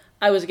 So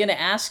I was going to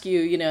ask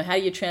you, how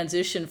you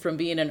transition from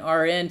being an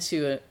RN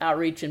to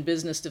outreach and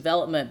business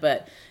development,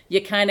 but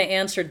you kind of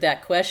answered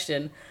that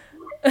question.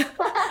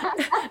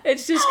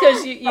 It's just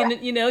because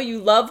you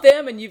love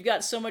them and you've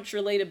got so much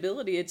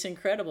relatability. It's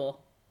incredible.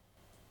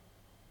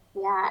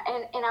 Yeah,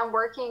 and I'm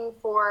working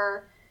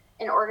for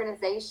an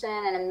organization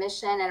and a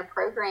mission and a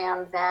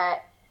program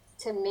that,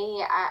 to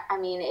me, I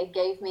mean, it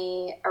gave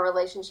me a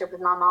relationship with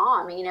my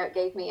mom. It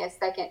gave me a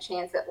second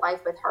chance at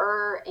life with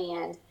her,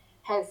 and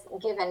has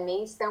given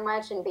me so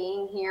much in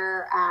being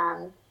here.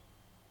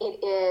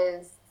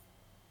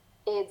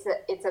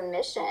 It's a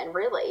mission,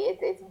 really.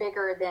 It's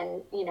bigger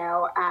than,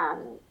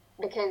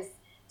 because,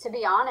 to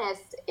be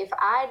honest, if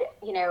I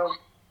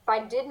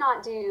did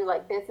not do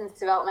like business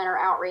development or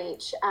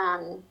outreach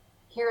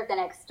here at the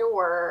Next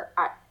Door,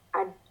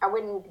 I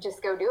wouldn't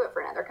just go do it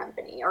for another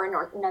company or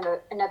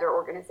another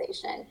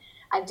organization.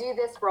 I do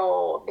this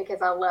role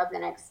because I love the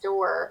Next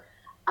Door,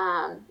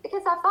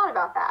 because I've thought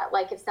about that.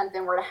 Like, if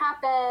something were to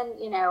happen,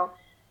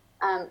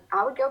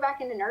 I would go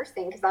back into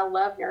nursing because I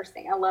love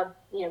nursing. I love,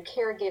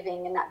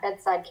 caregiving and that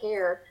bedside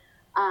care.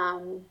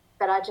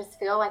 But I just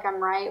feel like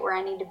I'm right where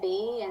I need to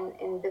be.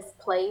 And this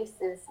place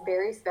is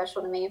very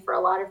special to me for a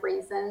lot of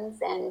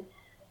reasons. And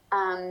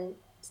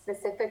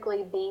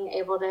specifically being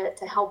able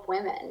to help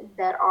women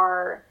that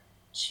are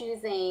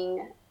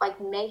choosing, like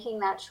making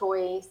that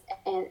choice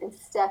and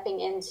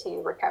stepping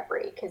into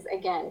recovery. Because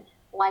again,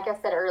 like I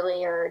said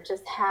earlier,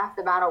 just half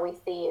the battle we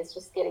see is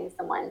just getting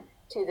someone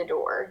to the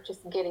door,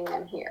 just getting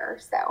them here.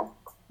 So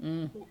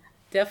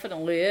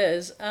Definitely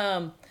is.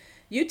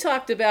 You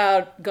talked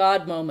about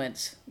God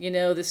moments,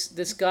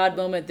 this God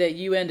moment that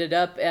you ended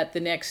up at the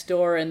Next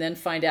Door and then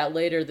find out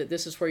later that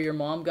this is where your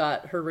mom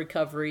got her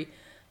recovery.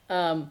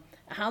 I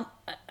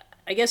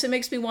guess it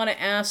makes me want to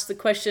ask the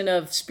question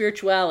of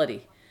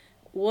spirituality.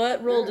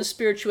 What role does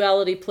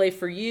spirituality play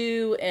for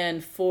you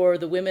and for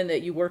the women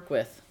that you work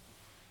with?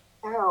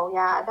 Oh,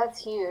 yeah,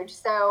 that's huge.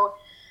 So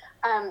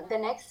the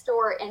Next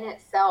Door in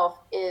itself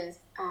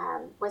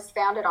was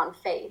founded on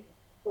faith,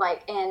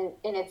 like in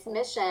its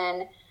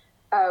mission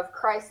of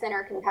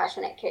Christ-centered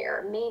compassionate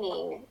care,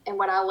 meaning, and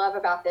what I love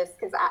about this,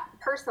 because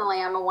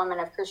personally I'm a woman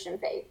of Christian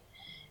faith,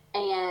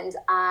 and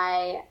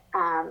I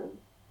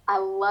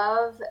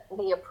love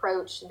the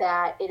approach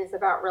that it is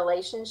about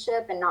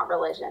relationship and not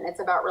religion.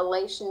 It's about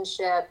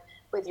relationship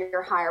with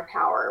your higher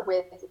power,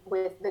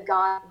 with the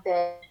God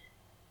that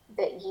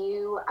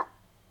you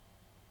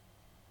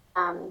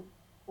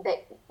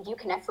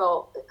can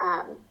feel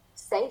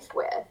safe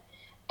with.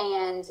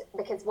 And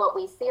because what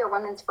we see are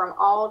women from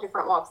all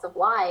different walks of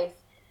life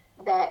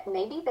that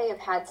maybe they have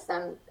had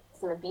some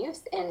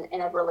abuse in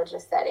a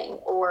religious setting,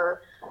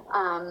 or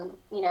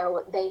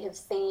they have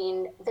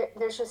seen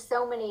there's just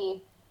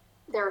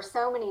there are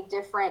so many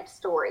different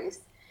stories,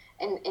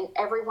 and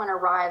everyone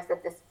arrives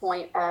at this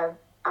point of,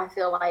 I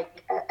feel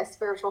like, a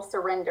spiritual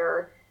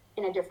surrender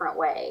in a different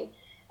way.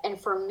 And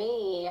for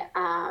me,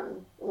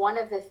 one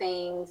of the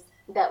things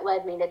that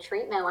led me to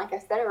treatment, like I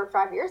said, over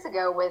 5 years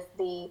ago, was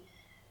the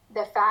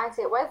fact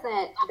it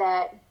wasn't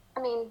that,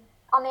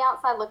 on the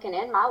outside looking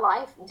in, my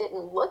life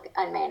didn't look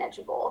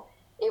unmanageable.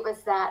 It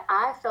was that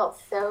I felt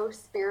so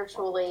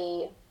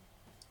spiritually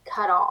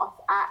cut off.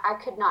 I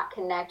could not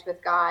connect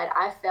with God.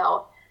 I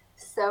felt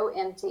so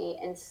empty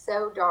and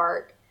so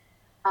dark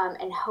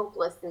and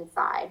hopeless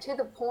inside, to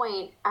the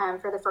point,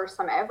 for the first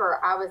time ever,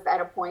 I was at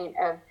a point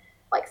of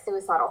like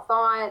suicidal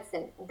thoughts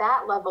and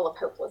that level of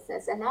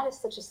hopelessness. And that is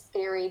such a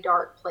scary,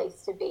 dark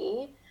place to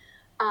be.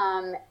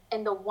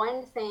 And the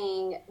one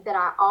thing that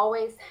I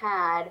always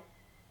had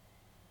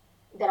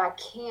that I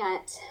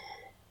can't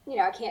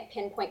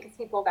pinpoint, because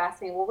people have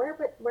asked me, well,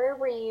 where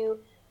were you?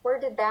 Where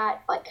did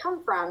that like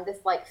come from? This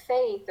like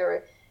faith,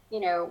 or,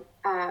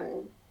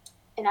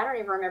 and I don't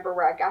even remember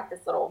where I got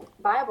this little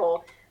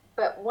Bible,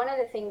 but one of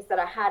the things that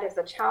I had as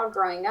a child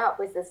growing up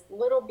was this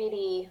little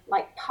bitty,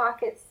 like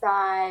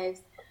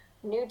pocket-sized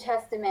New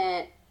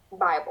Testament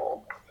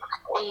Bible.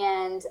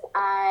 And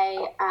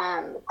I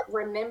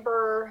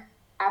remember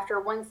after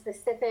one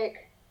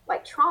specific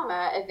like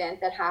trauma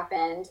event that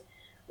happened,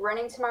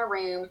 running to my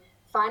room,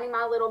 finding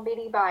my little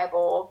bitty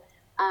Bible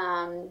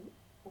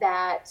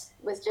that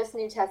was just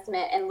New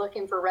Testament and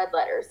looking for red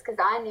letters, because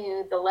I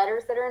knew the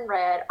letters that are in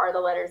red are the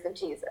letters of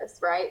Jesus,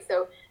 right?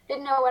 So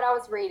didn't know what I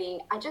was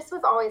reading. I just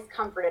was always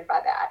comforted by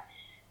that.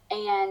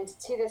 And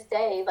to this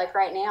day, like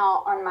right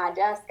now on my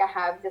desk, I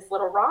have this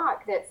little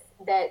rock that's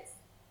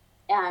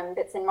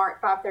in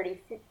Mark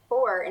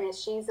 5:34, and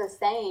it's Jesus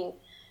saying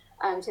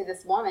to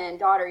this woman,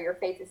 daughter, your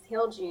faith has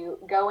healed you.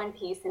 Go in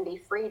peace and be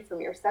freed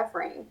from your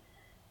suffering.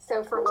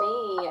 So for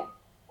me,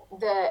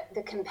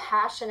 the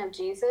compassion of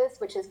Jesus,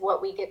 which is what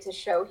we get to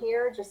show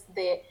here, just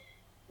the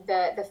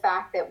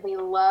fact that we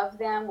love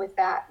them with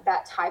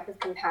that type of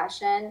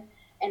compassion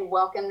and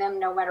welcome them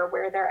no matter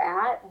where they're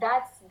at,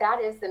 that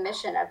is the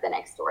mission of the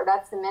Next Door.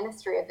 That's the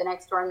ministry of the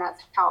Next Door, and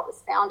that's how it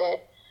was founded,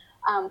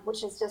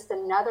 which is just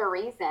another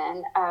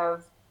reason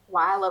of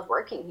why I love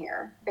working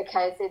here,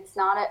 because it's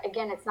not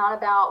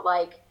about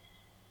like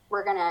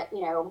we're gonna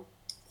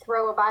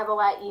throw a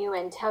Bible at you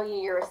and tell you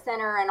you're a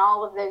sinner and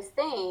all of those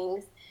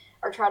things,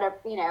 or try to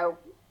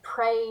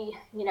pray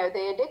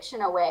the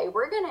addiction away.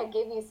 We're gonna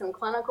give you some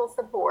clinical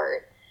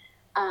support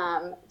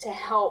to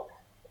help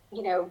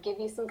give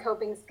you some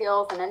coping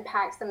skills and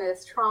unpack some of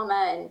this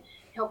trauma and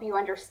help you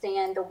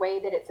understand the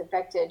way that it's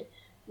affected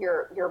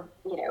your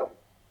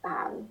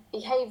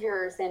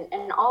behaviors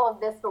and all of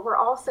this. But we're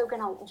also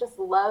going to just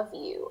love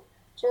you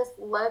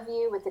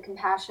with the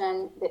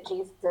compassion that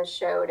Jesus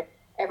showed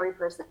every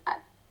person.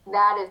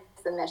 That is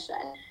the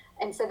mission.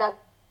 And so that's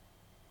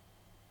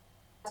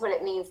what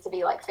it means to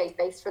be like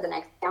faith-based for the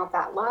next out,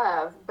 that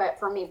love. But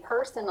for me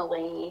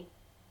personally,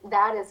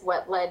 that is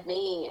what led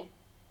me.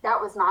 That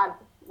was my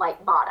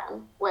like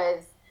bottom,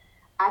 was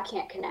I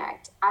can't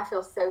connect. I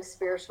feel so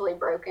spiritually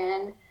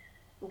broken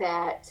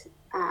that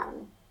I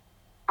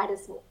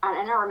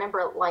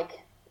remember like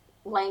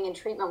laying in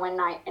treatment one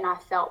night and I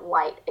felt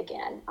light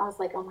again. I was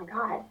like, oh my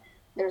God,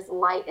 there's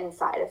light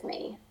inside of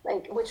me,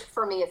 like, which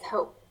for me is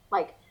hope.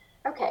 Like,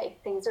 okay,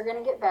 things are going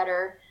to get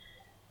better.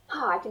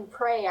 Oh, I can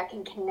pray, I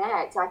can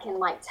connect, I can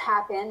like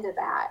tap into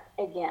that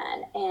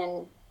again.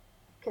 And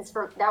because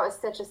that was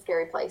such a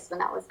scary place when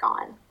that was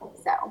gone.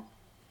 So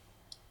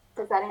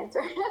does that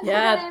answer?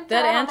 Yeah,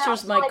 that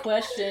answers my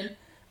question.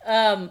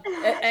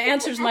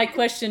 Answers my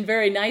question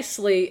very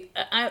nicely.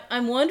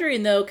 I'm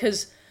wondering though,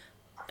 because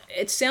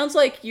it sounds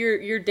like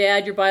your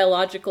dad, your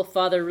biological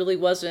father, really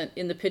wasn't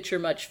in the picture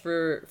much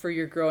for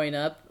your growing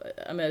up.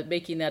 I'm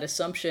making that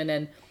assumption.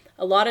 And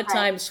a lot of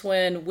times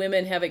when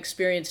women have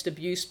experienced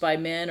abuse by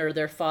men or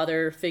their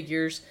father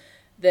figures,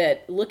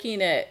 that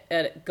looking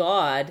at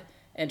God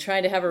and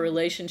trying to have a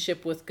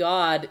relationship with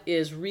God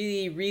is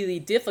really, really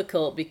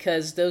difficult,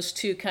 because those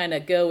two kind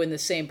of go in the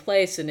same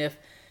place. And if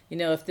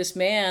this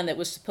man that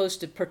was supposed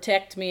to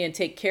protect me and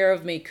take care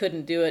of me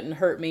couldn't do it and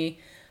hurt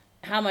me,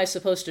 how am I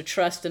supposed to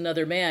trust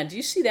another man? Do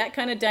you see that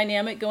kind of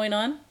dynamic going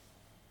on?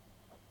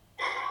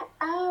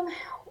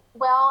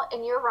 Well,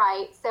 and you're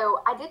right.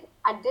 So I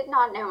did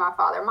not know my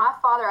father. My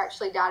father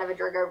actually died of a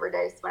drug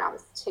overdose when I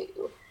was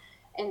 2.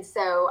 And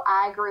so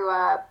I grew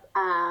up,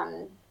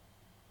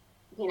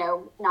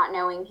 not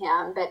knowing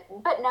him,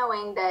 but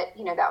knowing that,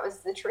 that was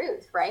the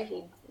truth, right?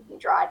 He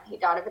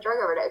died of a drug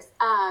overdose.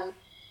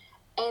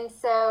 And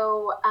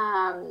so,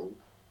 I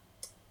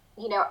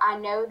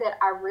know that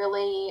I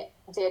really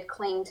did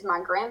cling to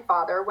my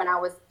grandfather when I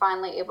was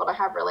finally able to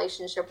have a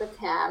relationship with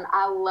him.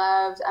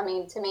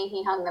 To me,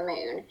 he hung the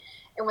moon.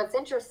 And what's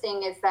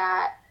interesting is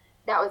that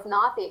was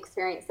not the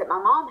experience that my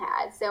mom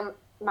had. So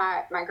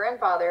my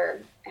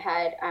grandfather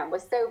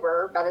was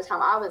sober by the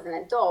time I was an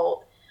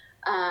adult,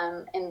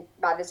 and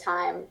by the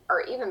time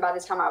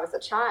I was a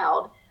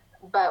child.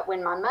 But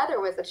when my mother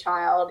was a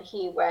child,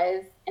 he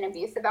was an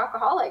abusive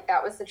alcoholic.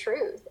 That was the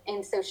truth.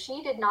 And so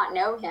she did not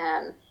know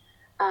him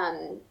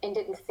and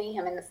didn't see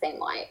him in the same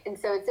light. And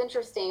so it's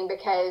interesting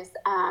because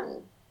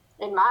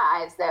in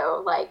my eyes,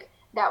 though, like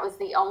that was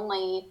the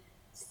only,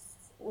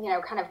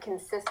 kind of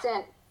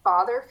consistent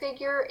father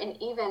figure. And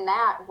even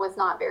that was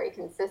not very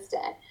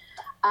consistent.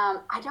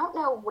 I don't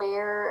know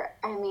where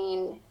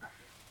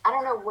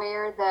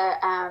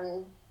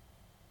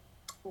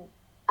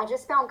I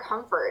just found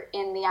comfort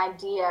in the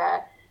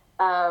idea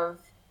of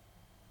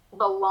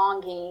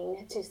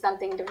belonging to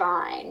something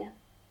divine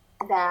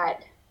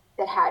that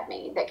had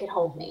me, that could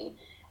hold me.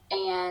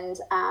 And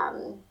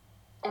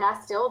I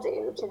still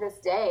do to this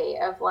day,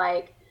 of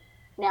like,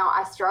 now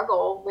I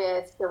struggle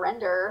with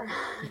surrender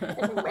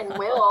and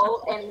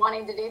will and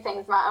wanting to do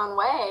things my own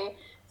way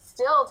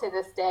still to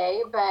this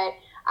day. But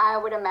I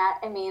would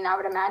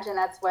imagine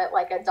that's what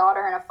like a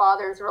daughter and a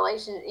father's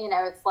relation,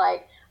 it's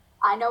like,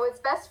 I know it's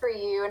best for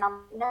you, and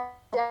I'm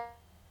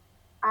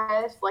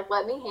just like,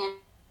 let me handle.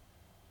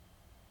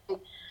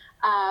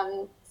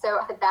 So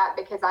I did that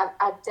because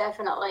I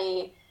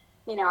definitely,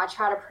 I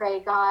try to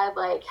pray, God,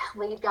 like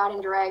lead, God,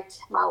 and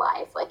direct my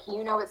life. Like,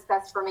 what's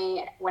best for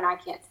me when I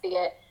can't see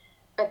it.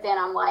 But then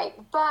I'm like,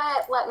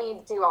 but let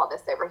me do all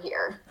this over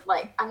here.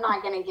 Like, I'm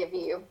not going to give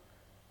you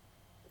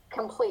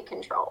complete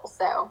control.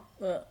 So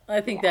Well, I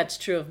think that's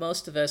true of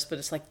most of us, but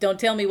it's like, don't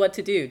tell me what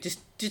to do.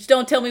 Just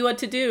don't tell me what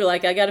to do.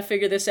 Like, I got to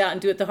figure this out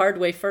and do it the hard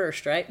way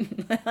first, right?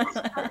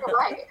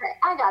 right,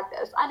 I got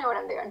this. I know what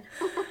I'm doing.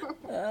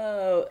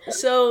 Oh,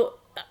 so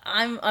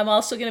I'm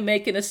also going to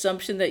make an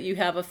assumption that you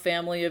have a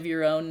family of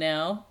your own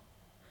now.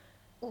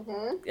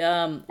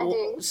 I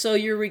do. So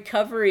your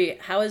recovery,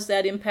 how has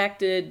that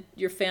impacted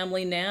your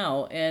family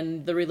now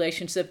and the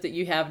relationship that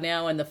you have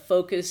now and the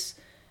focus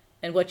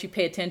and what you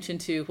pay attention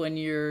to when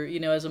you're,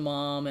 as a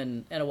mom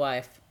and a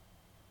wife?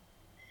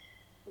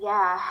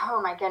 Yeah.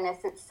 Oh my goodness,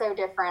 it's so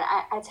different.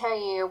 I tell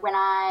you,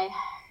 I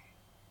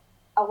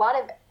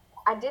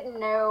didn't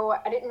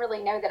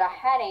really know that I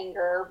had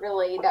anger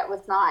really that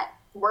was not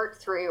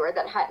worked through or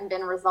that hadn't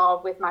been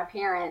resolved with my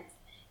parents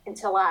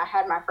until I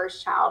had my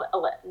first child,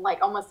 like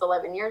almost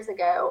 11 years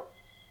ago.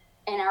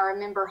 And I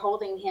remember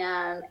holding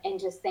him and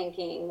just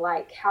thinking,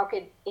 like, how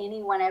could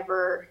anyone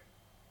ever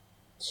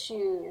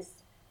choose,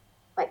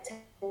 like, to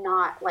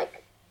not,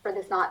 like, for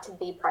this not to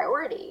be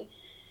priority?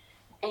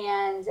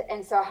 And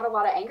so I had a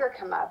lot of anger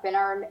come up,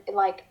 and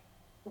like,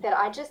 that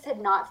I just had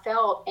not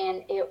felt,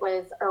 and it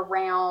was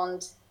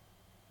around,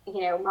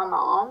 my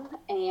mom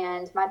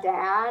and my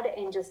dad,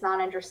 and just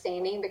not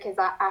understanding, because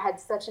I had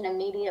such an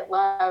immediate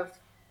love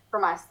for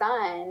my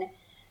son,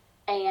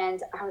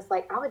 and I was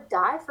like, I would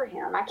die for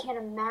him. I can't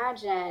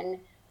imagine,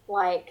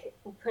 like,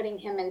 putting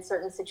him in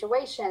certain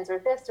situations or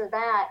this or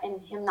that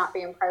and him not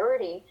being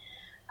priority.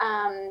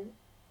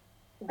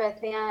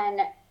 But then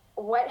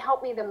what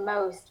helped me the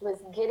most was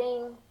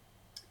getting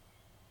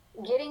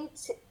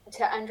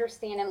to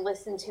understand and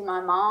listen to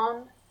my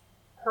mom,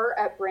 her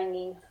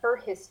upbringing, her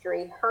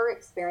history, her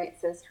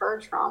experiences, her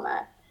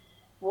trauma,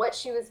 what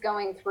she was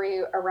going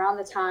through around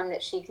the time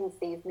that she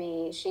conceived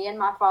me, she and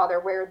my father,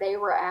 where they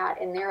were at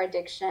in their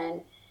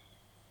addiction.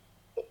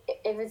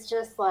 It was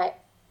just like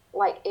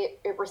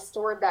it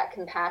restored that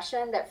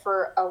compassion that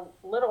for a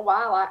little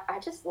while I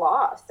just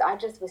lost. I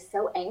just was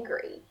so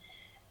angry.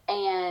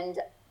 And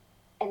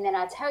then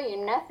I tell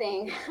you,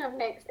 nothing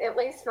makes, at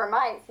least for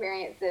my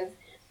experiences,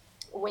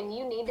 when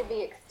you need to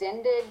be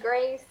extended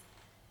grace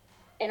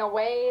in a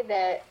way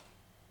that,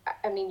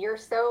 I mean, you're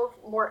so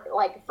more,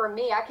 like, for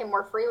me, I can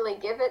more freely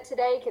give it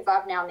today because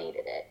I've now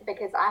needed it,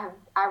 because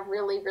I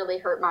really, really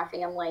hurt my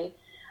family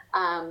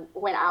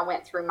when I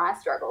went through my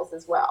struggles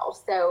as well.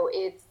 So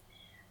it's,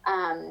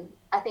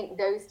 I think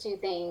those two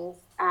things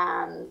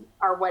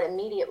are what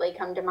immediately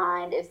come to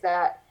mind, is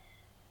that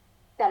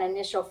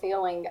initial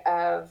feeling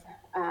of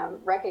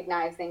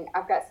recognizing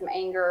I've got some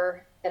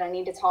anger that I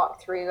need to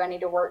talk through, I need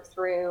to work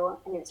through,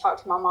 I need to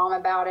talk to my mom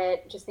about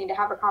it, just need to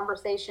have a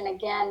conversation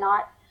again,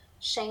 not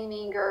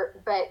shaming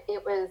but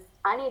it was,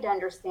 I need to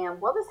understand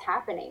what was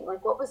happening,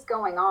 like what was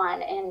going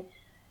on,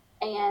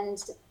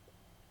 and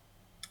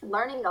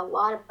learning a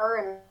lot of her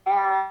and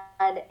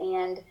dad,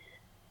 and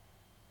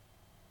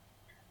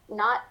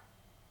not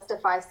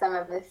justify some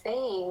of the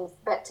things,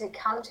 but to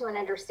come to an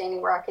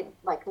understanding where I could,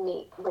 like,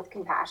 meet with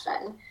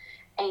compassion.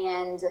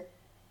 And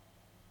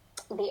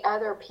the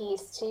other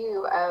piece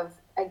too of,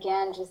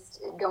 again,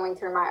 just going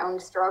through my own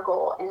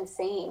struggle and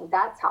seeing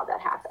that's how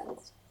that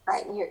happens,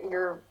 right?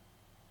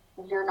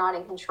 You're not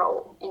in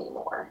control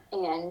anymore,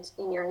 and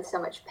you're in so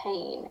much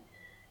pain.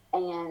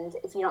 And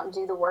if you don't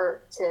do the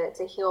work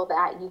to heal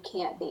that, you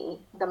can't be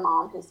the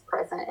mom who's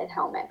present at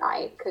home at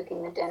night,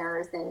 cooking the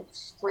dinners and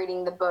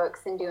reading the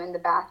books and doing the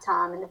bath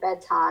time and the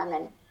bedtime.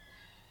 And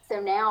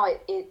so now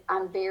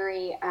I'm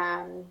very,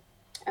 I'm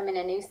in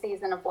a new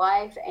season of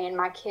life, and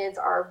my kids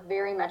are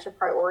very much a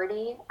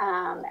priority.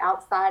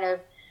 Outside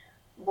of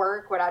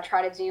work, what I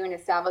try to do in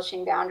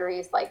establishing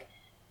boundaries, like,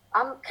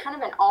 I'm kind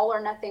of an all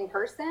or nothing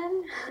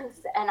person.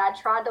 And I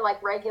tried to,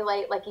 like,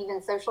 regulate, like, even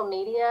social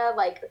media,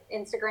 like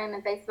Instagram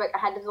and Facebook. I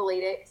had to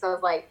delete it. So I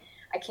was like,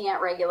 I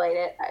can't regulate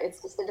it.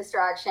 It's just a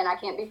distraction. I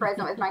can't be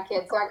present with my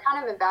kids. So I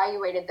kind of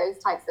evaluated those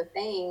types of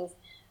things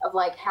of,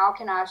 like, how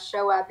can I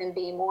show up and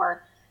be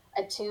more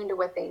attuned to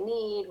what they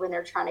need when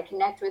they're trying to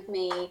connect with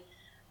me.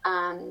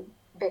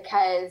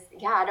 Because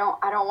I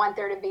don't want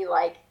there to be,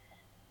 like,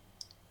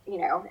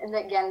 and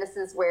again, this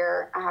is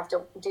where I have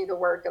to do the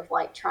work of,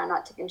 like, try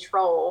not to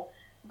control,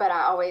 but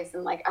I always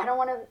am like, I don't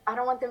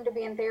want them to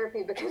be in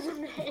therapy because of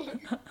me.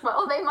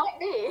 Well, they might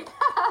be,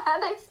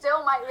 they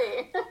still might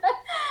be,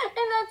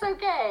 and that's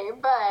okay.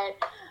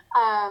 But,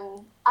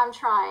 I'm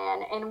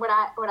trying. And what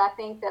I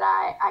think that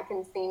I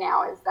can see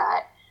now is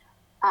that,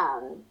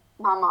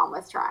 my mom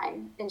was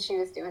trying, and she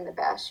was doing the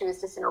best. She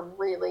was just in a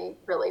really,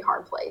 really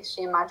hard place.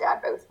 She and my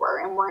dad both were,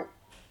 and weren't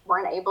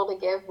able to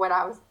give what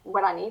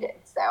I needed.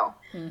 So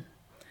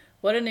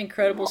what an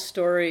incredible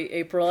story,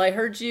 April. I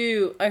heard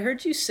you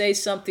say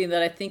something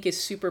that I think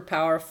is super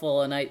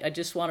powerful, and I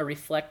just want to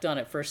reflect on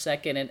it for a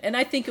second. And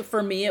I think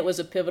for me it was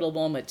a pivotal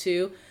moment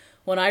too,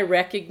 when I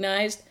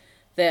recognized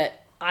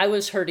that I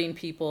was hurting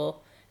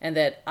people and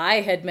that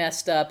I had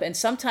messed up, and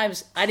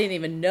sometimes I didn't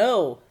even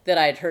know that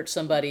I had hurt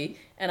somebody,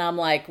 and I'm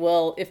like,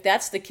 well, if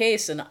that's the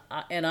case and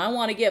I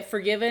want to get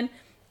forgiven,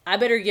 I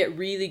better get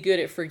really good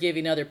at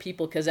forgiving other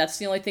people because that's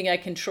the only thing I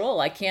control.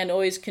 I can't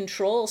always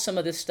control some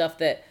of this stuff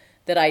that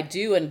I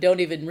do and don't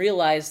even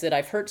realize that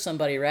I've hurt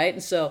somebody, right?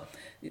 And so,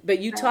 but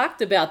you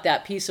talked about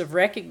that piece of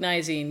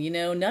recognizing,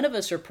 none of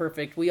us are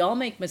perfect. We all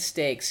make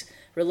mistakes.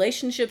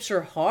 Relationships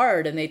are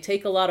hard and they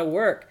take a lot of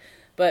work.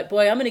 But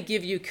boy, I'm going to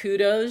give you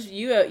kudos.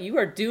 You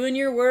are doing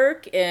your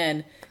work,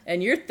 and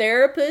your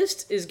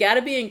therapist has got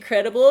to be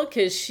incredible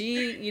because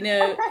she,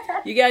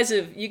 you guys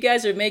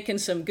are making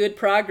some good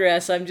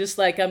progress. I'm just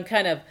like I'm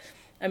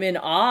in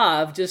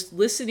awe of just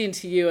listening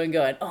to you and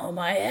going, oh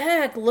my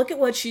heck, look at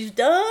what she's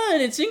done.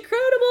 It's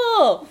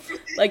incredible.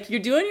 Like you're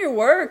doing your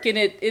work, and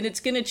it's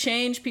going to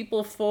change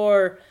people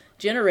for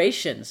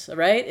generations,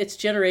 right? It's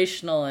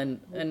generational,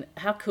 and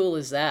how cool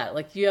is that?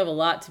 Like you have a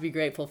lot to be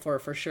grateful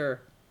for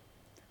sure.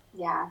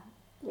 Yeah,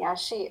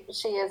 she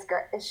is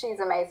great. She's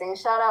amazing.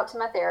 Shout out to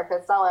my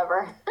therapist. I love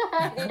her.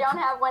 If you don't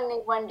have one,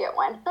 need one, get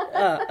one.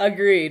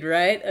 Agreed,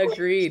 right?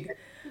 Agreed.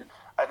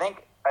 I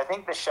think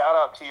the shout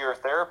out to your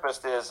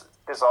therapist is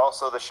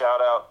also the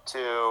shout out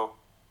to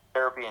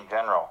therapy in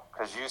general,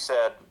 because you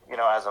said,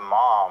 as a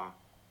mom,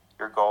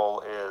 your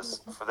goal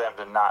is for them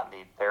to not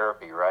need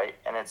therapy, right?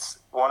 And it's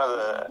one of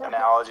the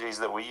analogies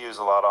that we use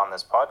a lot on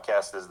this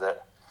podcast is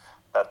that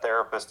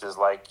therapist is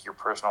like your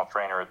personal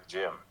trainer at the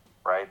gym.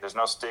 Right? There's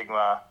no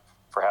stigma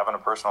for having a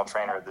personal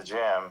trainer at the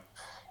gym.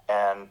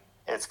 And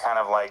it's kind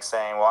of like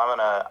saying, well,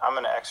 I'm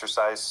gonna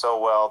exercise so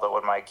well that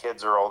when my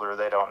kids are older,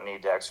 they don't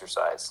need to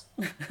exercise.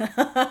 Right.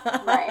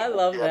 I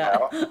love that.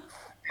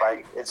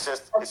 Like it's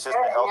just a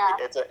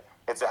healthy,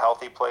 it's a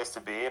healthy place to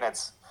be, and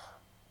it's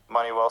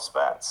money well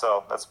spent.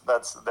 So that's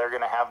they're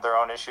gonna have their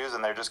own issues,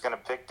 and they're just gonna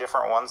pick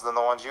different ones than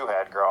the ones you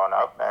had growing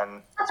up,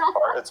 and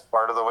it's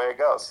part of the way it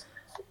goes.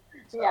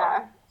 So.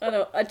 Yeah.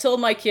 I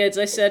told my kids,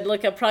 I said,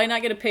 look, I'm probably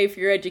not going to pay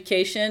for your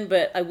education,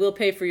 but I will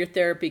pay for your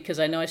therapy because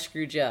I know I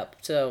screwed you up.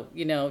 So,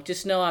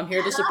 just know I'm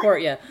here to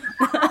support you.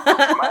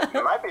 It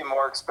might be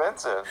more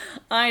expensive.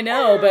 I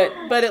know,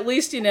 but at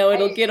least,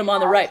 it'll get them on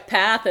the right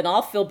path, and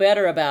I'll feel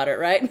better about it,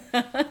 right?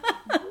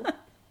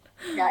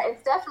 Yeah,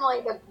 it's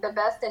definitely the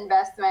best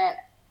investment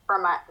for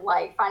my,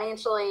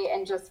 financially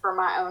and just for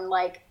my own,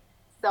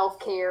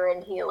 self-care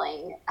and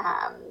healing.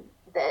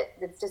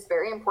 That's just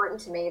very important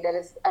to me. That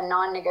is a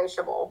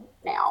non-negotiable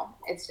now.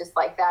 It's just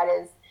that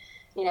is,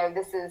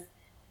 this is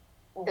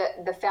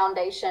the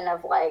foundation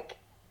of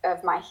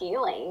my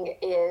healing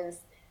is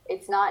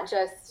it's not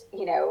just,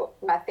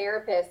 my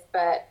therapist,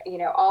 but,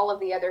 all of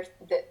the other,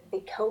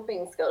 the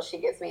coping skills she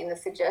gives me and the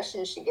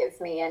suggestions she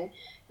gives me and,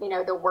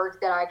 the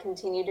work that I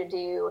continue to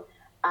do,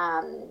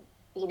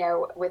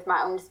 with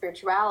my own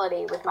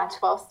spirituality, with my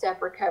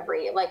 12-step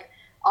recovery,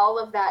 all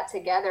of that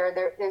together,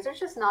 those are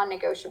just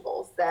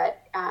non-negotiables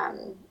that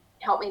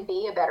help me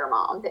be a better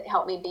mom, that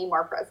help me be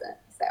more present.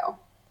 So,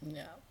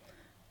 yeah,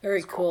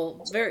 very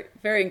cool, very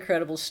very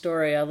incredible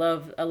story. I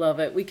love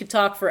it. We could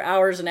talk for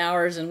hours and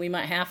hours, and we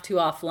might have to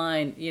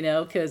offline,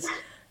 because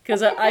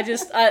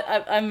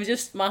I'm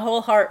just my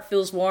whole heart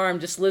feels warm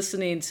just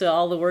listening to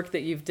all the work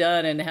that you've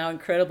done and how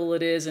incredible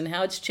it is and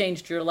how it's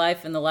changed your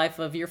life and the life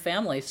of your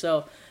family.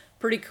 So,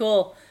 pretty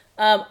cool.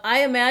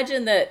 I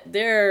imagine that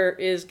there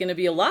is going to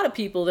be a lot of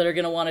people that are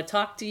going to want to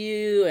talk to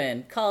you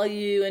and call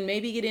you and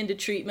maybe get into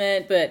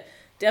treatment, but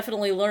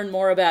definitely learn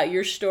more about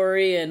your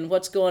story and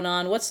what's going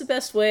on. What's the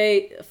best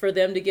way for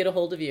them to get a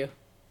hold of you?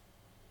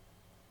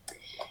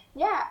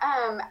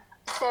 Yeah,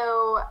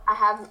 so I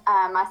have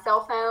my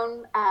cell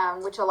phone,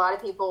 which a lot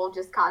of people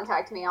just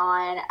contact me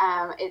on.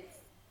 It's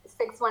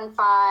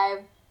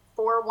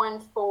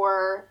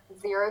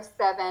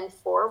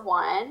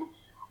 615-414-0741.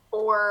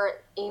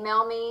 Or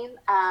email me.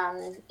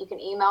 You can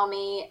email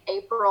me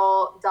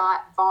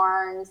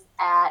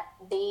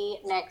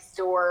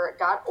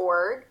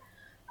april.barnes@thenextdoor.org.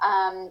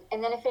 And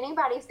then if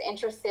anybody's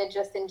interested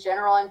just in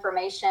general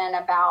information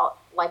about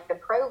the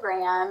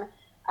program,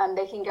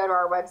 they can go to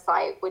our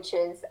website, which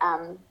is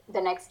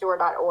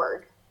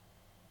thenextdoor.org.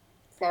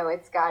 So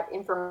it's got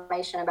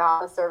information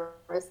about the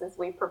services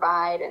we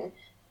provide and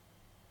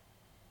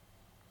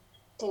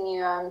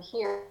continue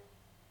here.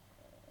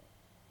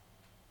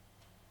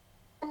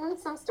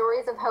 Some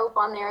stories of hope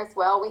on there as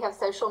well. We have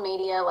social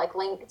media like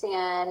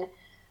LinkedIn,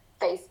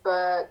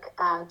 Facebook,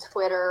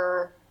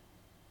 Twitter,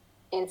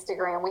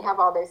 Instagram. We have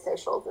all those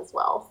socials as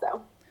well.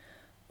 So,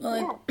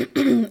 well,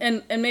 yeah.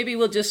 and maybe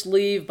we'll just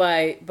leave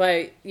by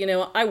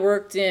I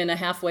worked in a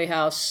halfway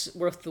house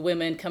with the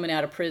women coming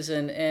out of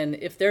prison, and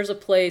if there's a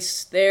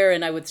place there,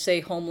 and I would say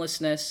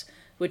homelessness,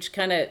 which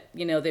kind of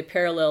they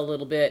parallel a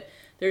little bit.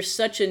 There's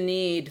such a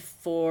need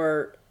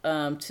for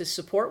to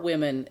support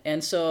women.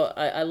 And so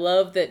I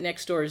love that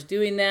Nextdoor is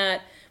doing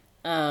that,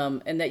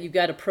 and that you've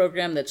got a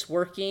program that's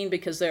working,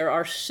 because there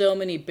are so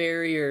many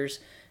barriers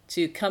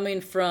to coming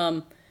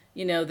from,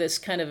 this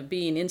kind of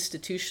being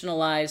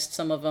institutionalized,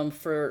 some of them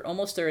for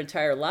almost their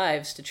entire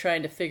lives, to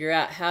trying to figure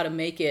out how to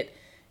make it,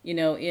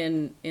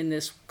 in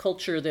this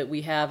culture that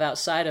we have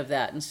outside of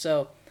that. And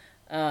so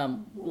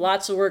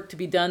lots of work to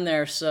be done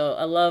there. So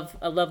I love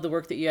the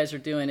work that you guys are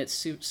doing.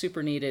 It's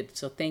super needed.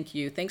 So thank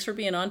you. Thanks for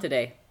being on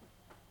today.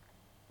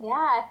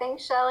 Yeah,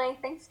 thanks, Shelly.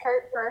 Thanks,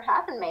 Kurt, for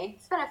having me.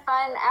 It's been a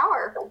fun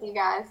hour with you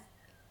guys.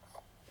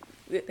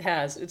 It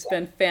has. It's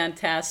been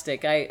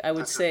fantastic. I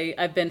would say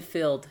I've been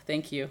filled.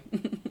 Thank you.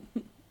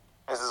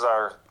 This is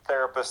our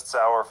therapist's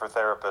hour for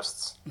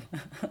therapists.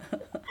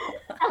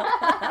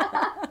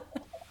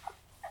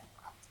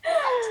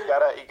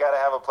 You gotta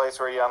have a place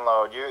where you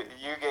unload. You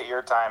get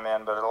your time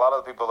in, but a lot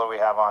of the people that we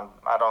have on,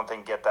 I don't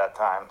think get that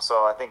time.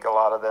 So I think a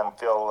lot of them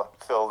feel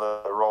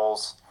the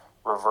roles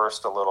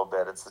reversed a little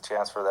bit. It's the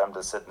chance for them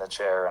to sit in the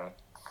chair and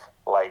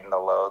lighten the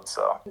load.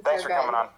 So thanks for coming on.